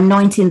or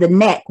anointing the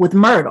neck with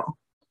myrtle.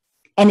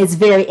 And it's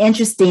very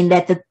interesting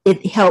that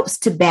it helps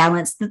to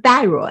balance the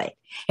thyroid.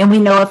 And we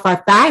know if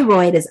our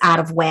thyroid is out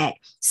of whack,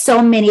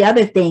 so many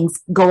other things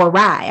go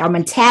awry. Our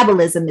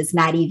metabolism is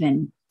not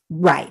even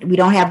right. We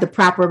don't have the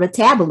proper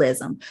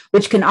metabolism,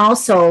 which can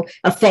also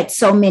affect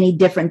so many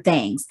different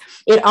things.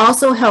 It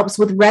also helps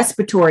with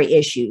respiratory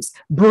issues,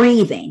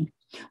 breathing.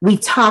 We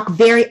talk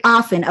very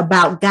often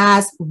about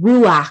God's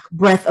ruach,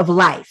 breath of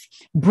life,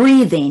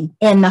 breathing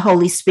in the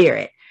Holy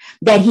Spirit,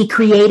 that he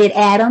created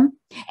Adam.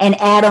 And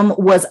Adam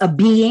was a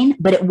being,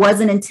 but it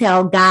wasn't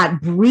until God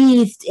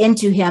breathed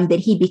into him that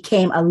he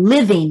became a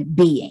living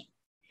being,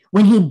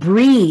 when he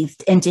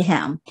breathed into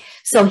him.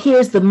 So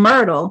here's the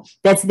myrtle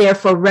that's there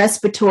for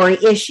respiratory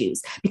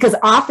issues, because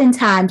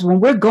oftentimes when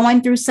we're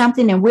going through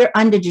something and we're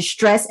under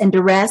distress and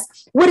duress,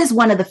 what is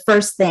one of the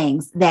first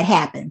things that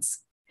happens?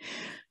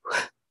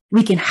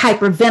 We can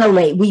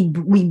hyperventilate.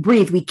 We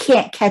breathe. We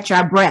can't catch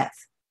our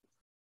breath.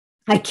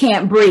 I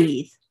can't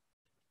breathe.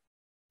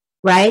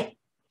 Right?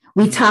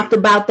 We talked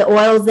about the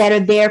oils that are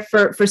there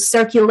for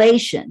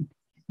circulation,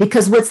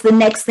 because what's the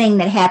next thing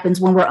that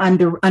happens when we're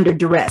under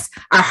duress?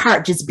 Our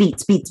heart just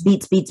beats,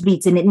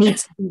 and it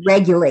needs to be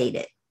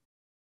regulated.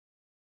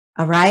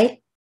 All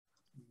right.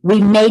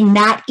 We may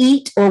not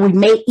eat, or we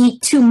may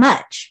eat too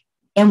much,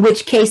 in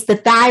which case the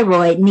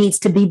thyroid needs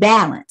to be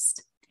balanced.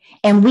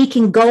 And we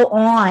can go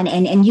on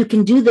and you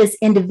can do this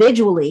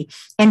individually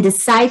and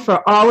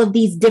decipher all of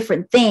these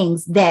different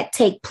things that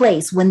take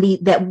place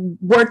that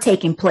were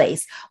taking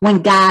place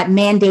when God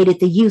mandated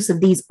the use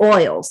of these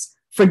oils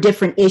for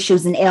different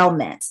issues and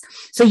ailments.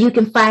 So you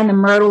can find the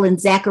myrtle in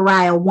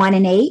Zechariah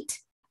 1:8,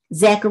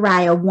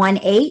 Zechariah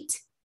 1:8,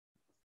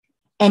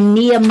 and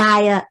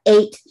Nehemiah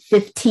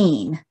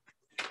 8:15.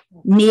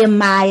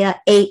 Nehemiah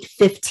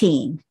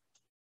 8:15.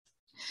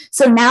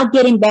 So now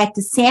getting back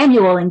to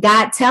Samuel and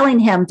God telling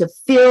him to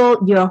fill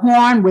your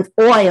horn with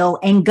oil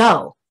and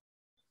go.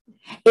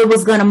 It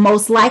was going to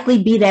most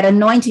likely be that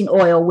anointing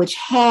oil, which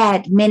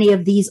had many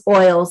of these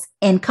oils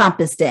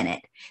encompassed in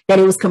it, that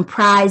it was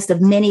comprised of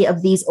many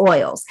of these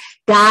oils.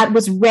 God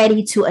was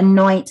ready to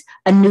anoint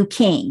a new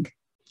king.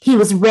 He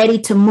was ready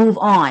to move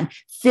on.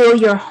 Fill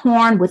your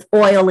horn with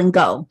oil and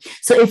go.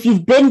 So if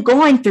you've been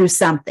going through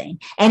something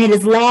and it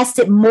has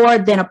lasted more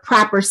than a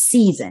proper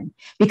season,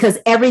 because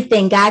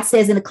everything, God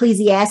says in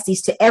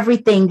Ecclesiastes, to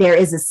everything there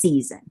is a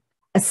season,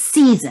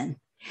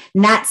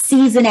 not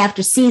season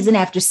after season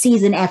after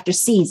season after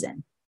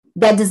season.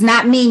 That does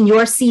not mean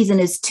your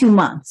season is 2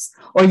 months,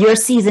 or your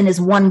season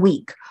is 1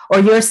 week, or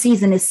your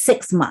season is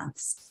 6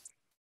 months.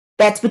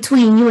 That's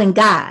between you and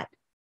God.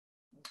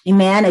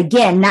 Amen.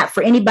 Again, not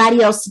for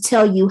anybody else to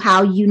tell you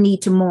how you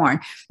need to mourn.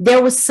 There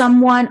was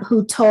someone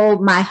who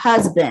told my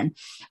husband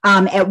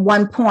at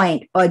one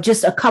point, or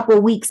just a couple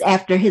of weeks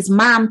after his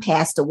mom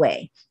passed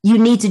away, you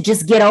need to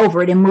just get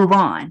over it and move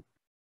on.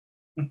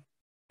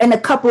 In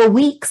a couple of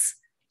weeks,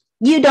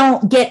 you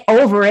don't get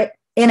over it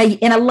in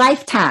a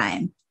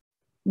lifetime.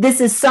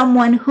 This is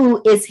someone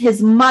who is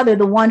his mother,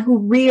 the one who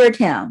reared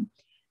him,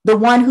 the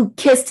one who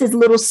kissed his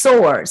little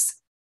sores.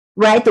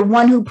 Right? The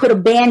one who put a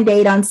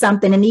Band-Aid on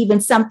something, and even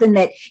something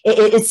that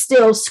it's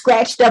still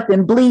scratched up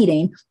and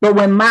bleeding. But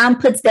when mom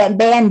puts that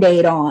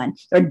Band-Aid on,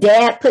 or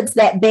dad puts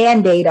that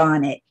Band-Aid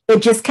on it,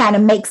 it just kind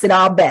of makes it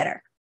all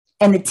better.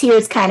 And the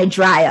tears kind of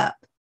dry up.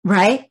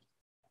 Right?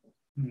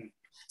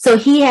 So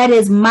he had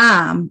his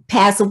mom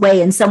pass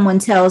away, and someone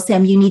tells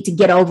him you need to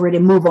get over it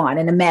and move on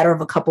in a matter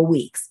of a couple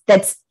weeks.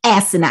 That's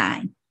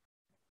asinine.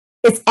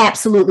 It's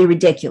absolutely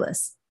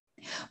ridiculous.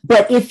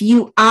 But if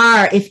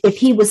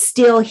he was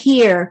still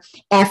here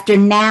after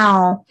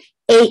now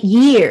 8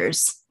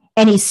 years,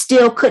 and he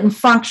still couldn't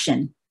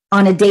function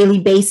on a daily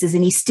basis,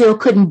 and he still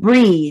couldn't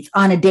breathe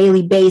on a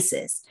daily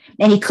basis,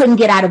 and he couldn't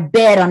get out of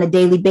bed on a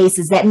daily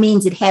basis, that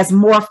means it has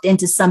morphed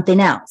into something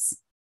else,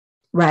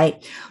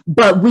 right?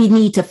 But we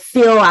need to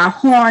fill our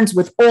horns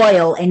with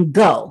oil and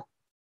go.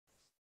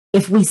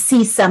 If we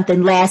see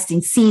something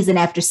lasting season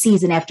after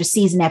season after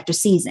season after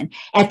season,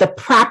 at the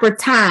proper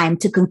time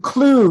to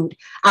conclude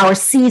our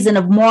season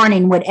of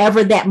mourning,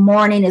 whatever that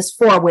mourning is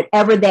for,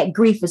 whatever that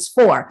grief is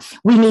for,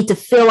 we need to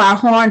fill our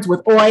horns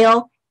with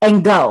oil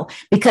and go,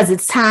 because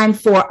it's time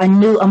for a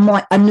new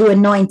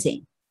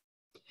anointing.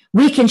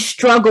 We can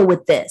struggle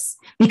with this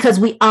because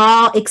we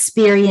all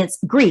experience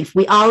grief.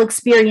 We all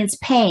experience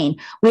pain.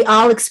 We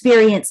all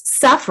experience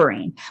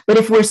suffering. But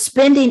if we're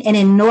spending an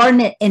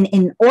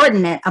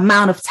inordinate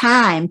amount of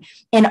time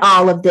in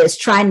all of this,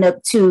 trying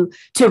to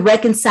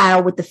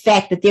reconcile with the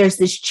fact that there's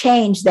this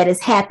change that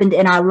has happened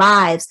in our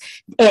lives,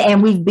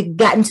 and we've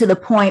gotten to the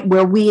point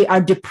where we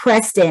are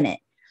depressed in it,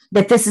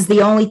 that this is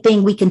the only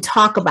thing we can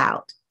talk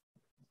about,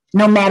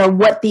 no matter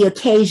what the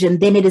occasion,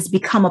 then it has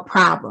become a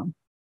problem.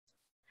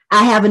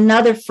 I have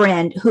another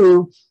friend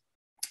who,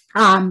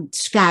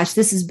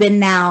 this has been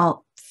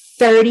now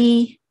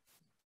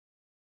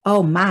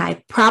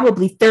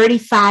probably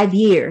 35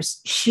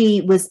 years.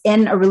 She was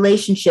in a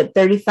relationship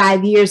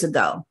 35 years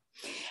ago.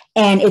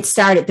 And it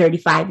started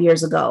 35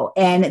 years ago.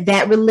 And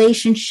that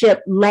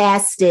relationship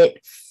lasted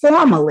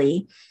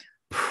formally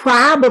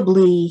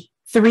probably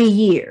 3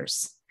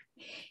 years.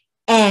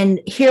 And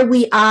here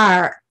we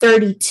are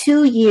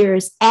 32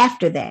 years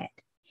after that.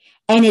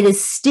 And it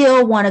is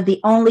still one of the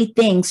only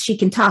things she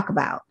can talk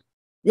about.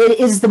 It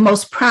is the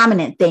most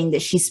prominent thing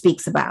that she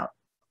speaks about.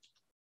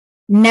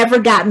 Never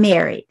got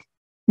married,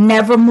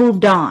 never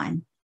moved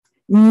on,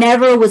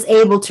 never was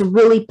able to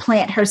really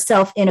plant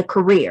herself in a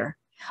career.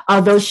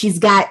 Although she's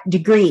got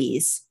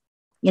degrees,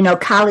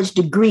 college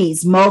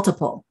degrees,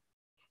 multiple,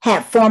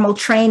 had formal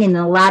training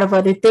and a lot of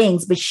other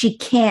things, but she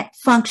can't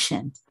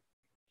function.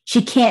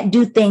 She can't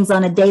do things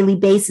on a daily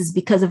basis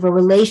because of a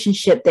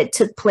relationship that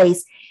took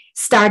place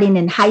starting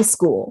in high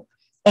school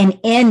and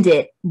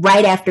ended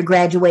right after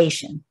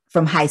graduation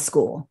from high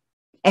school.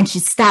 And she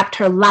stopped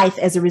her life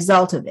as a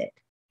result of it.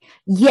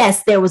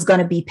 Yes, there was going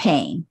to be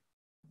pain.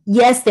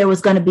 Yes, there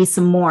was going to be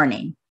some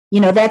mourning.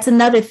 That's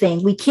another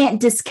thing. We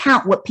can't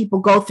discount what people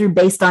go through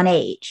based on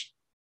age.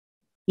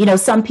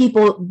 Some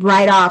people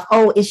write off,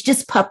 oh, it's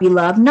just puppy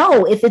love.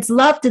 No, if it's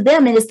love to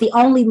them and it's the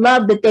only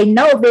love that they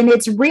know, then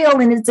it's real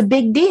and it's a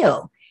big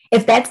deal.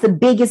 If that's the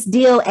biggest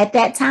deal at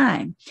that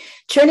time.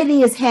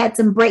 Trinity has had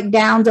some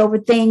breakdowns over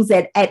things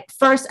that at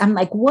first I'm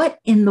like, what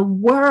in the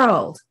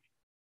world?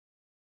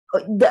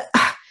 The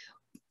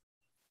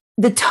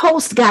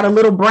toast got a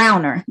little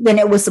browner than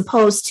it was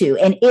supposed to,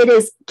 and it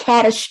is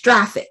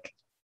catastrophic.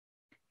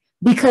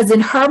 Because in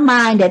her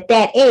mind at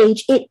that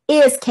age, it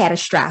is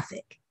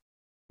catastrophic.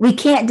 We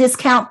can't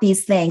discount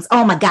these things.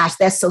 Oh my gosh,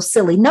 that's so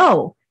silly.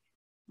 No,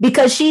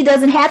 because she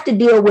doesn't have to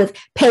deal with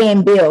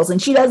paying bills and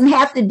she doesn't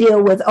have to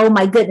deal with, oh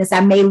my goodness,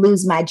 I may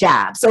lose my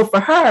job. So for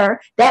her,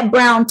 that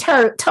brown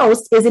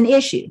toast is an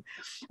issue.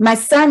 My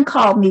son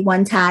called me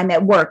one time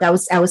at work. I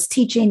was still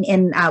teaching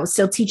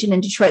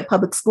in Detroit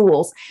public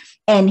schools,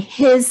 and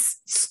his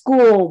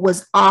school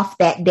was off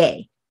that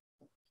day.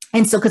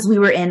 And so, because we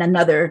were in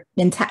another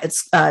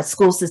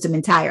school system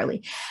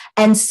entirely.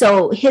 And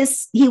so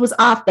he was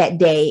off that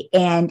day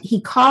and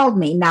he called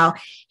me. Now,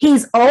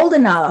 he's old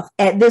enough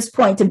at this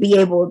point to be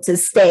able to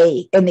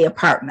stay in the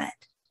apartment.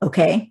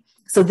 Okay.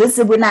 So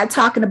we're not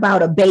talking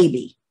about a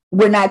baby.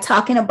 We're not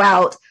talking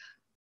about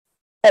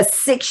a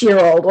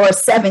 6-year-old or a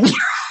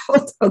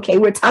 7-year-old. Okay.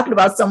 We're talking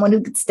about someone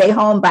who could stay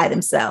home by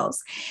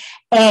themselves.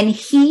 And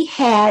he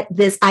had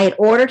this, I had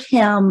ordered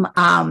him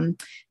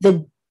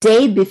the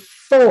day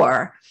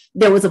before.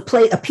 There was a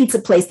pizza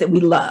place that we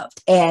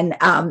loved. And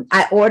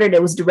I ordered,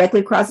 it was directly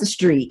across the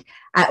street.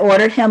 I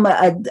ordered him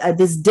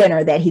this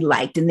dinner that he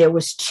liked, and there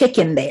was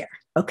chicken there.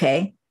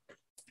 Okay.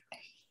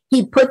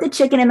 He put the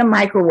chicken in the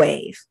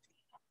microwave.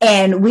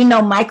 And we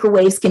know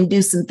microwaves can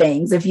do some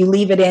things if you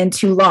leave it in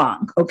too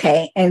long.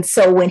 Okay. And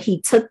so when he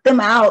took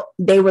them out,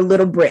 they were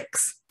little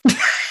bricks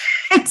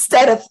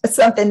instead of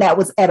something that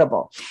was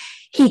edible.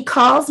 He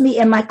calls me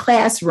in my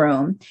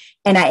classroom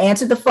and I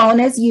answer the phone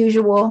as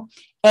usual.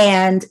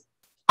 And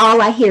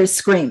all I hear is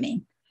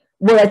screaming.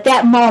 Well, at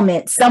that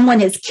moment, someone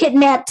has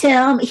kidnapped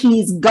him.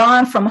 He's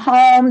gone from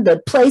home.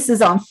 The place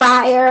is on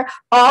fire.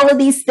 All of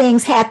these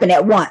things happen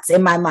at once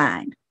in my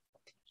mind.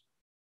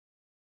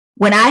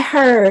 When I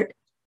heard,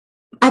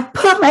 I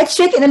put my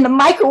chicken in the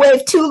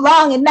microwave too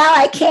long and now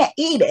I can't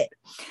eat it,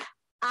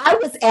 I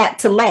was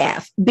apt to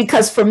laugh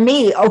because for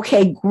me,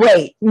 okay,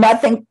 great.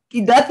 Nothing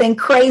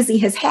crazy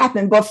has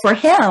happened. But for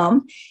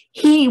him,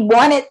 he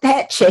wanted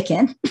that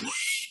chicken.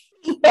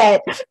 He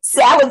had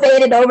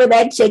salivated over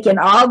that chicken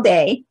all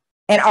day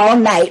and all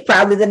night,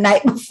 probably the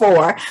night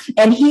before,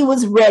 and he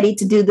was ready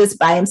to do this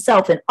by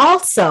himself. And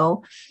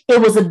also,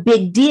 it was a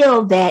big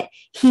deal that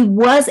he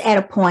was at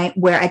a point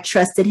where I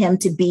trusted him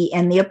to be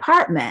in the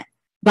apartment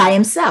by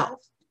himself.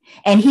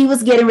 And he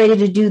was getting ready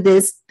to do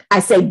this, I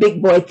say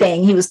big boy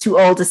thing. He was too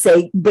old to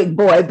say big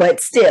boy,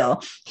 but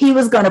still, he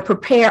was going to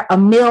prepare a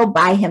meal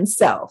by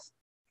himself,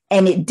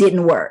 and it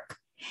didn't work.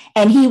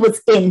 And he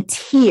was in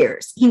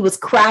tears. He was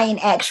crying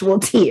actual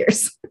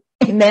tears.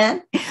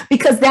 Amen.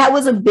 Because that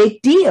was a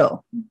big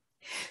deal.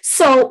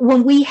 So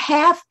when we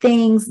have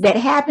things that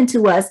happen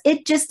to us,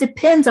 it just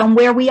depends on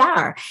where we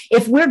are.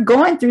 If we're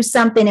going through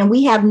something and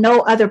we have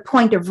no other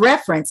point of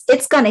reference,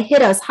 it's going to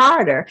hit us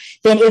harder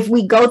than if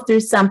we go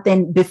through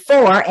something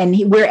before and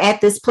we're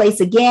at this place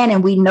again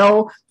and we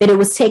know that it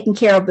was taken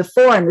care of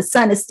before and the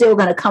sun is still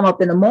going to come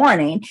up in the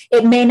morning.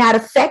 It may not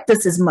affect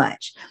us as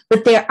much,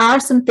 but there are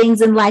some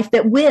things in life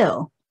that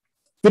will,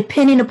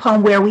 depending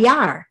upon where we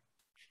are.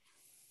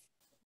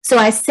 So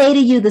I say to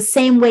you, the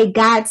same way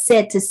God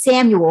said to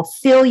Samuel,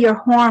 fill your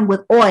horn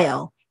with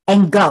oil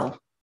and go.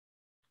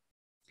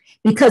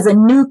 Because a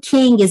new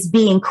king is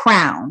being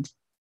crowned.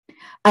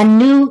 A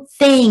new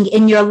thing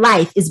in your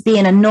life is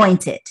being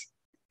anointed.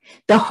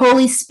 The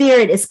Holy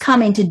Spirit is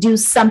coming to do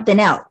something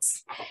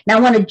else. Now, I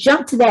want to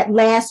jump to that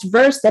last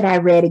verse that I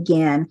read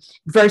again,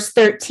 verse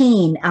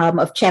 13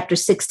 of chapter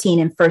 16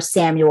 in 1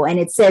 Samuel. And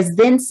it says,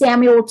 then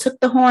Samuel took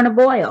the horn of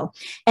oil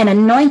and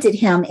anointed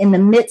him in the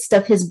midst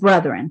of his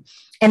brethren.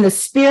 And the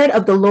Spirit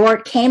of the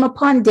Lord came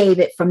upon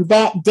David from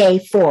that day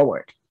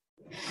forward.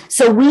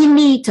 So we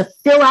need to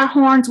fill our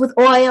horns with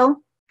oil,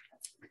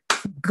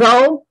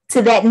 go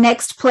to that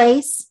next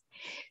place,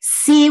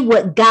 see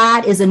what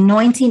God is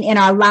anointing in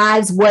our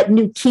lives, what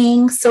new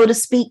king, so to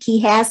speak,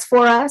 he has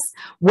for us,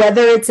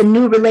 whether it's a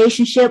new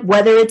relationship,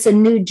 whether it's a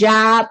new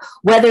job,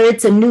 whether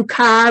it's a new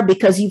car,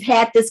 because you've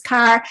had this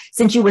car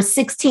since you were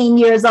 16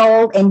 years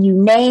old and you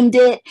named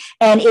it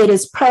and it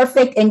is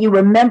perfect. And you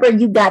remember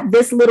you got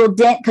this little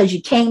dent because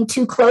you came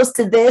too close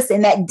to this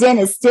and that dent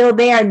is still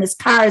there and this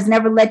car has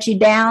never let you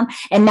down.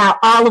 And now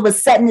all of a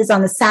sudden it's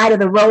on the side of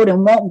the road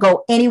and won't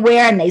go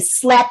anywhere. And they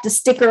slapped a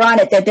sticker on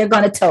it that they're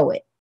going to tow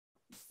it.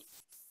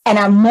 And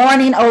I'm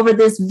mourning over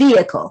this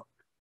vehicle,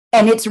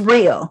 and it's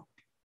real.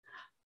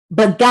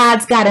 But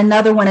God's got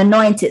another one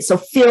anointed, so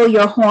fill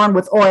your horn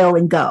with oil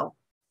and go.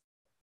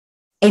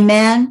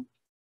 Amen?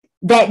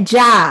 That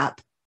job.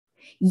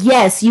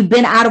 Yes, you've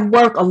been out of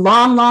work a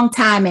long, long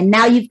time, and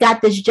now you've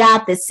got this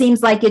job that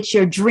seems like it's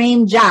your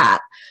dream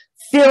job.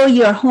 Fill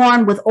your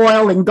horn with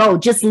oil and go.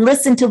 Just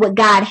listen to what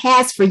God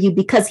has for you,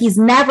 because he's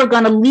never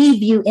going to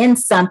leave you in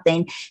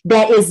something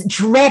that is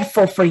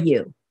dreadful for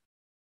you.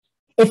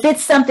 If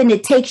it's something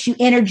that takes you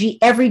energy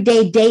every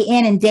day, day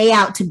in and day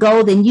out to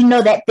go, then you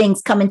know that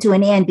thing's coming to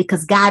an end,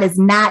 because God is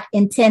not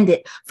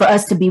intended for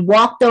us to be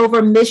walked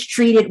over,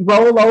 mistreated,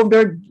 rolled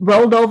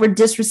over,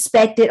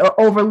 disrespected,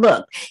 or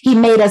overlooked. He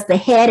made us the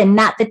head and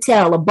not the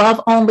tail, above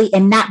only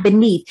and not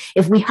beneath,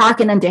 if we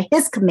hearken unto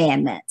his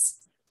commandments.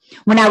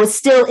 When I was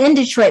still in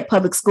Detroit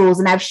public schools,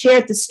 and I've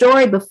shared the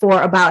story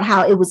before about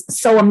how it was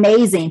so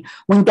amazing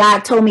when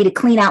God told me to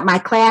clean out my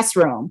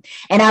classroom.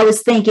 And I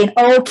was thinking,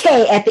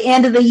 okay, at the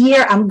end of the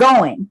year, I'm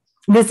going.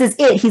 This is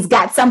it. He's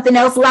got something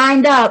else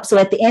lined up. So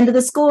at the end of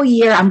the school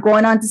year, I'm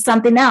going on to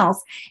something else.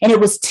 And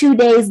it was 2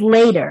 days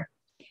later,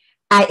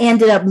 I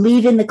ended up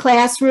leaving the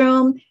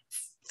classroom.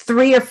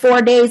 3 or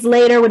 4 days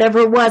later, whatever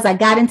it was, I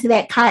got into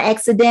that car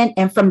accident.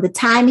 And from the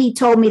time he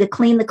told me to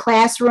clean the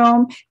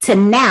classroom to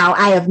now,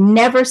 I have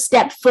never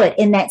stepped foot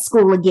in that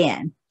school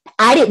again.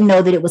 I didn't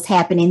know that it was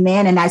happening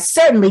then. And I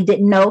certainly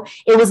didn't know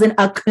it was an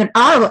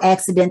auto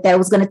accident that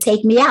was going to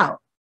take me out.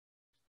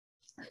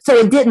 So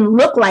it didn't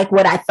look like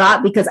what I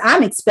thought, because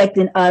I'm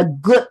expecting a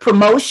good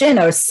promotion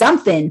or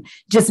something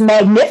just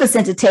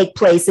magnificent to take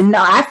place. And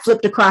no, I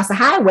flipped across the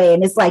highway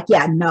and it's like,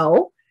 yeah,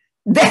 no.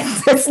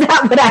 That's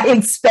not what I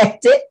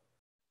expected.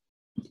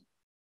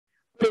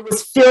 It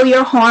was fill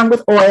your horn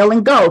with oil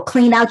and go.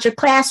 Clean out your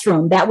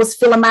classroom. That was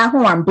filling my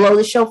horn. Blow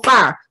the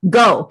shofar.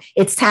 Go.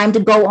 It's time to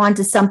go on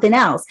to something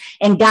else.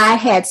 And God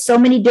had so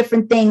many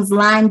different things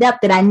lined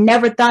up that I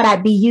never thought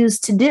I'd be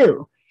used to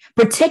do,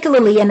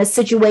 particularly in a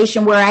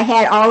situation where I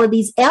had all of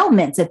these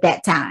ailments at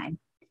that time.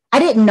 I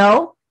didn't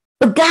know,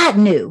 but God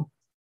knew.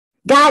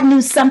 God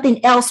knew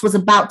something else was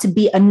about to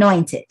be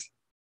anointed.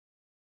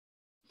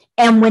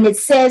 And when it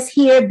says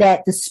here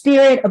that the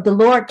Spirit of the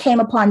Lord came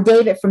upon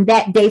David from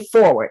that day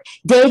forward,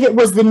 David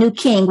was the new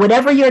king.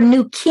 Whatever your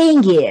new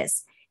king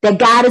is that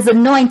God is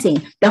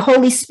anointing, the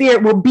Holy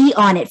Spirit will be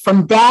on it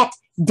from that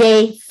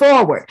day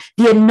forward.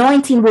 The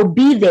anointing will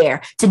be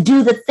there to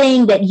do the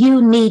thing that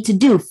you need to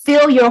do.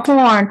 Fill your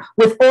horn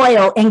with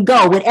oil and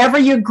go. Whatever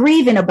you're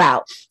grieving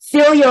about,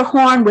 fill your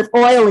horn with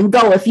oil and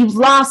go. If you've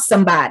lost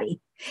somebody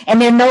and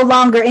they're no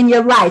longer in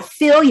your life,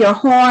 fill your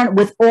horn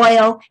with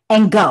oil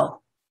and go.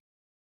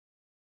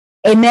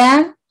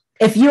 Amen.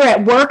 If you're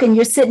at work and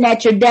you're sitting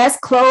at your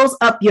desk, close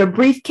up your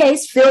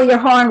briefcase, fill your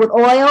horn with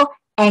oil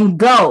and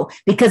go,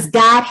 because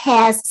God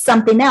has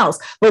something else.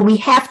 But we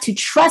have to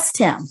trust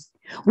him.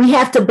 We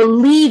have to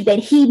believe that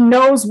he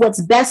knows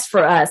what's best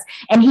for us,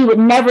 and he would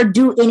never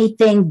do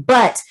anything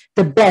but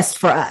the best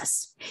for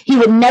us. He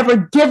would never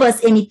give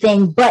us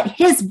anything but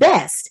his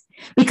best,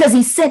 because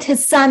he sent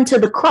his son to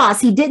the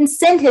cross. He didn't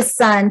send his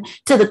son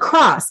to the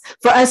cross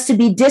for us to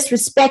be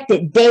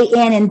disrespected day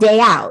in and day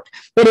out.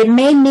 But it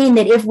may mean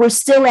that if we're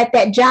still at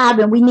that job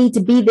and we need to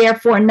be there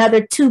for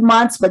another 2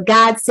 months, but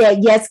God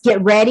said, yes,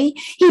 get ready.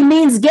 He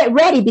means get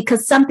ready,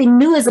 because something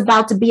new is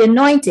about to be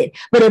anointed.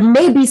 But it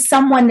may be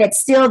someone that's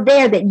still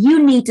there that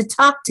you need to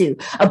talk to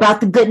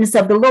about the goodness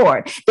of the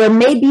Lord. There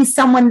may be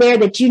someone there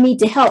that you need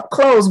to help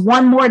close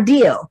one more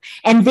deal,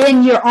 and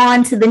then you're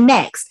on to the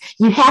next.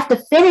 You have to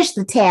finish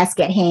the task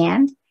at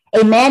hand.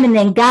 Amen. And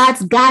then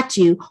God's got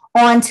you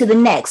on to the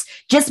next.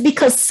 Just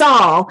because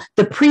Saul,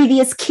 the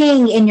previous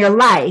king in your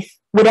life,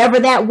 whatever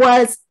that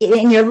was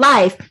in your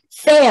life,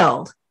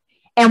 failed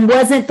and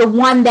wasn't the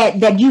one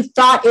that you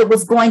thought it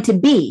was going to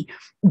be,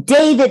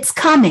 David's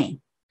coming.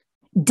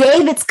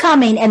 David's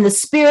coming, and the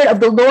Spirit of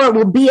the Lord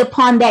will be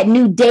upon that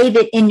new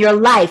David in your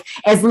life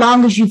as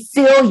long as you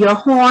fill your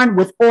horn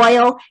with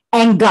oil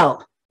and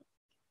go.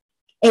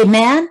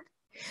 Amen.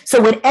 So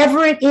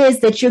whatever it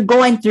is that you're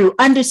going through,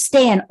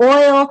 understand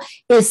oil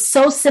is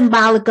so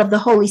symbolic of the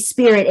Holy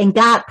Spirit. And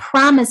God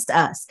promised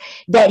us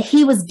that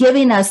he was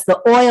giving us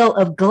the oil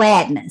of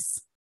gladness,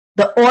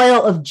 the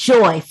oil of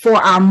joy for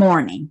our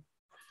mourning.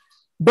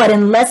 But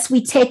unless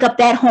we take up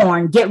that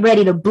horn, get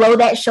ready to blow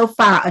that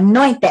shofar,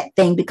 anoint that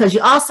thing, because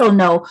you also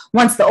know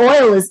once the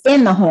oil is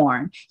in the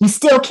horn, you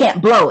still can't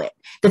blow it.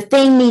 The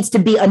thing needs to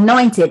be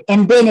anointed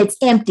and then it's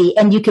empty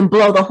and you can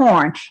blow the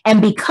horn.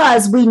 And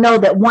because we know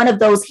that one of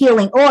those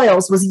healing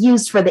oils was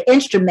used for the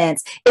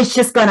instruments, it's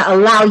just going to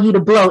allow you to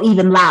blow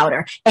even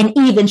louder and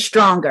even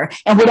stronger.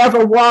 And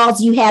whatever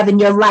walls you have in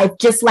your life,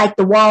 just like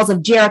the walls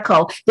of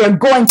Jericho, they're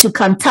going to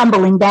come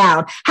tumbling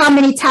down. How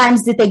many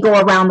times did they go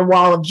around the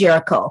wall of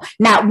Jericho?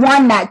 Not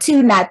one, not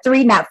two, not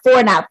three, not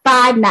four, not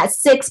five, not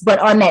six, but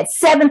on that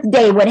seventh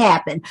day, what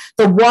happened?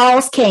 The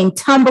walls came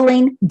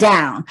tumbling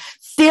down.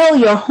 Fill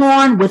your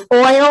horn with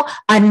oil,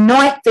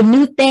 anoint the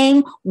new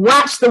thing,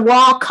 watch the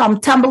wall come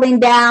tumbling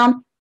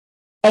down,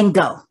 and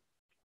go.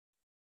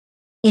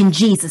 In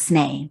Jesus'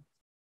 name,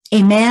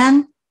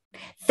 amen.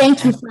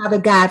 Thank you, Father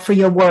God, for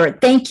your word.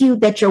 Thank you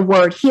that your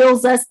word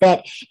heals us,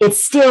 that it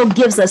still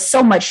gives us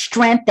so much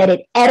strength, that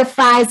it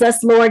edifies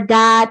us, Lord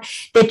God,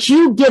 that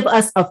you give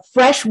us a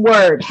fresh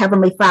word,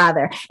 Heavenly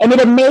Father. And it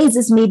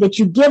amazes me that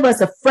you give us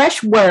a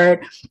fresh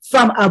word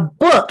from a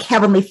book,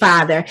 Heavenly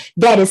Father,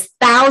 that is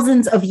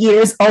thousands of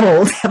years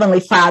old, Heavenly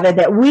Father,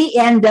 that we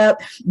end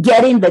up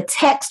getting the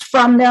text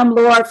from them,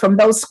 Lord, from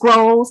those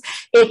scrolls.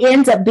 It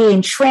ends up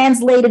being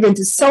translated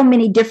into so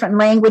many different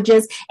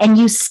languages, and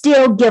you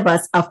still give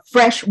us a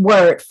fresh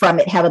word from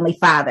it, Heavenly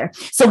Father.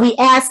 So we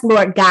ask,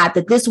 Lord God,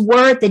 that this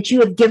word that you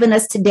have given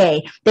us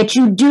today, that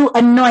you do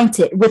anoint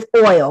it with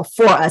oil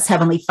for us,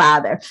 Heavenly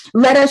Father.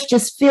 Let us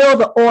just feel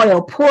the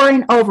oil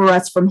pouring over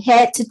us from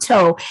head to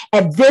toe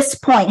at this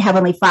point,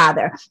 Heavenly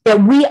Father,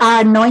 that we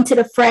are anointed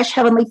afresh,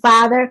 Heavenly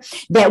Father,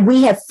 that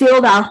we have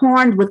filled our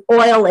horn with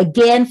oil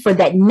again for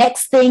that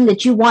next thing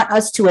that you want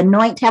us to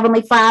anoint,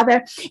 Heavenly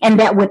Father, and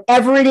that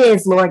whatever it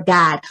is, Lord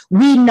God,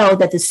 we know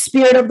that the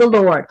Spirit of the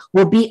Lord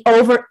will be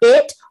over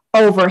it,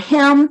 over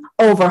him,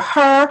 over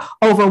her,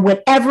 over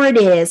whatever it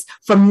is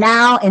from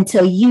now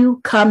until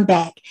you come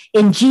back.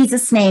 In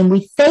Jesus' name,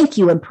 we thank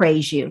you and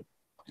praise you.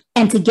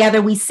 And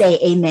together we say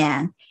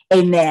amen,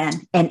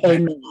 amen, and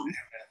amen.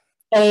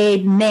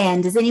 Amen.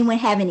 Does anyone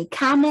have any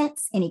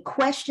comments, any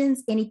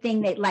questions,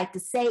 anything they'd like to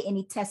say,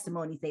 any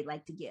testimonies they'd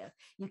like to give?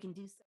 You can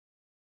do so.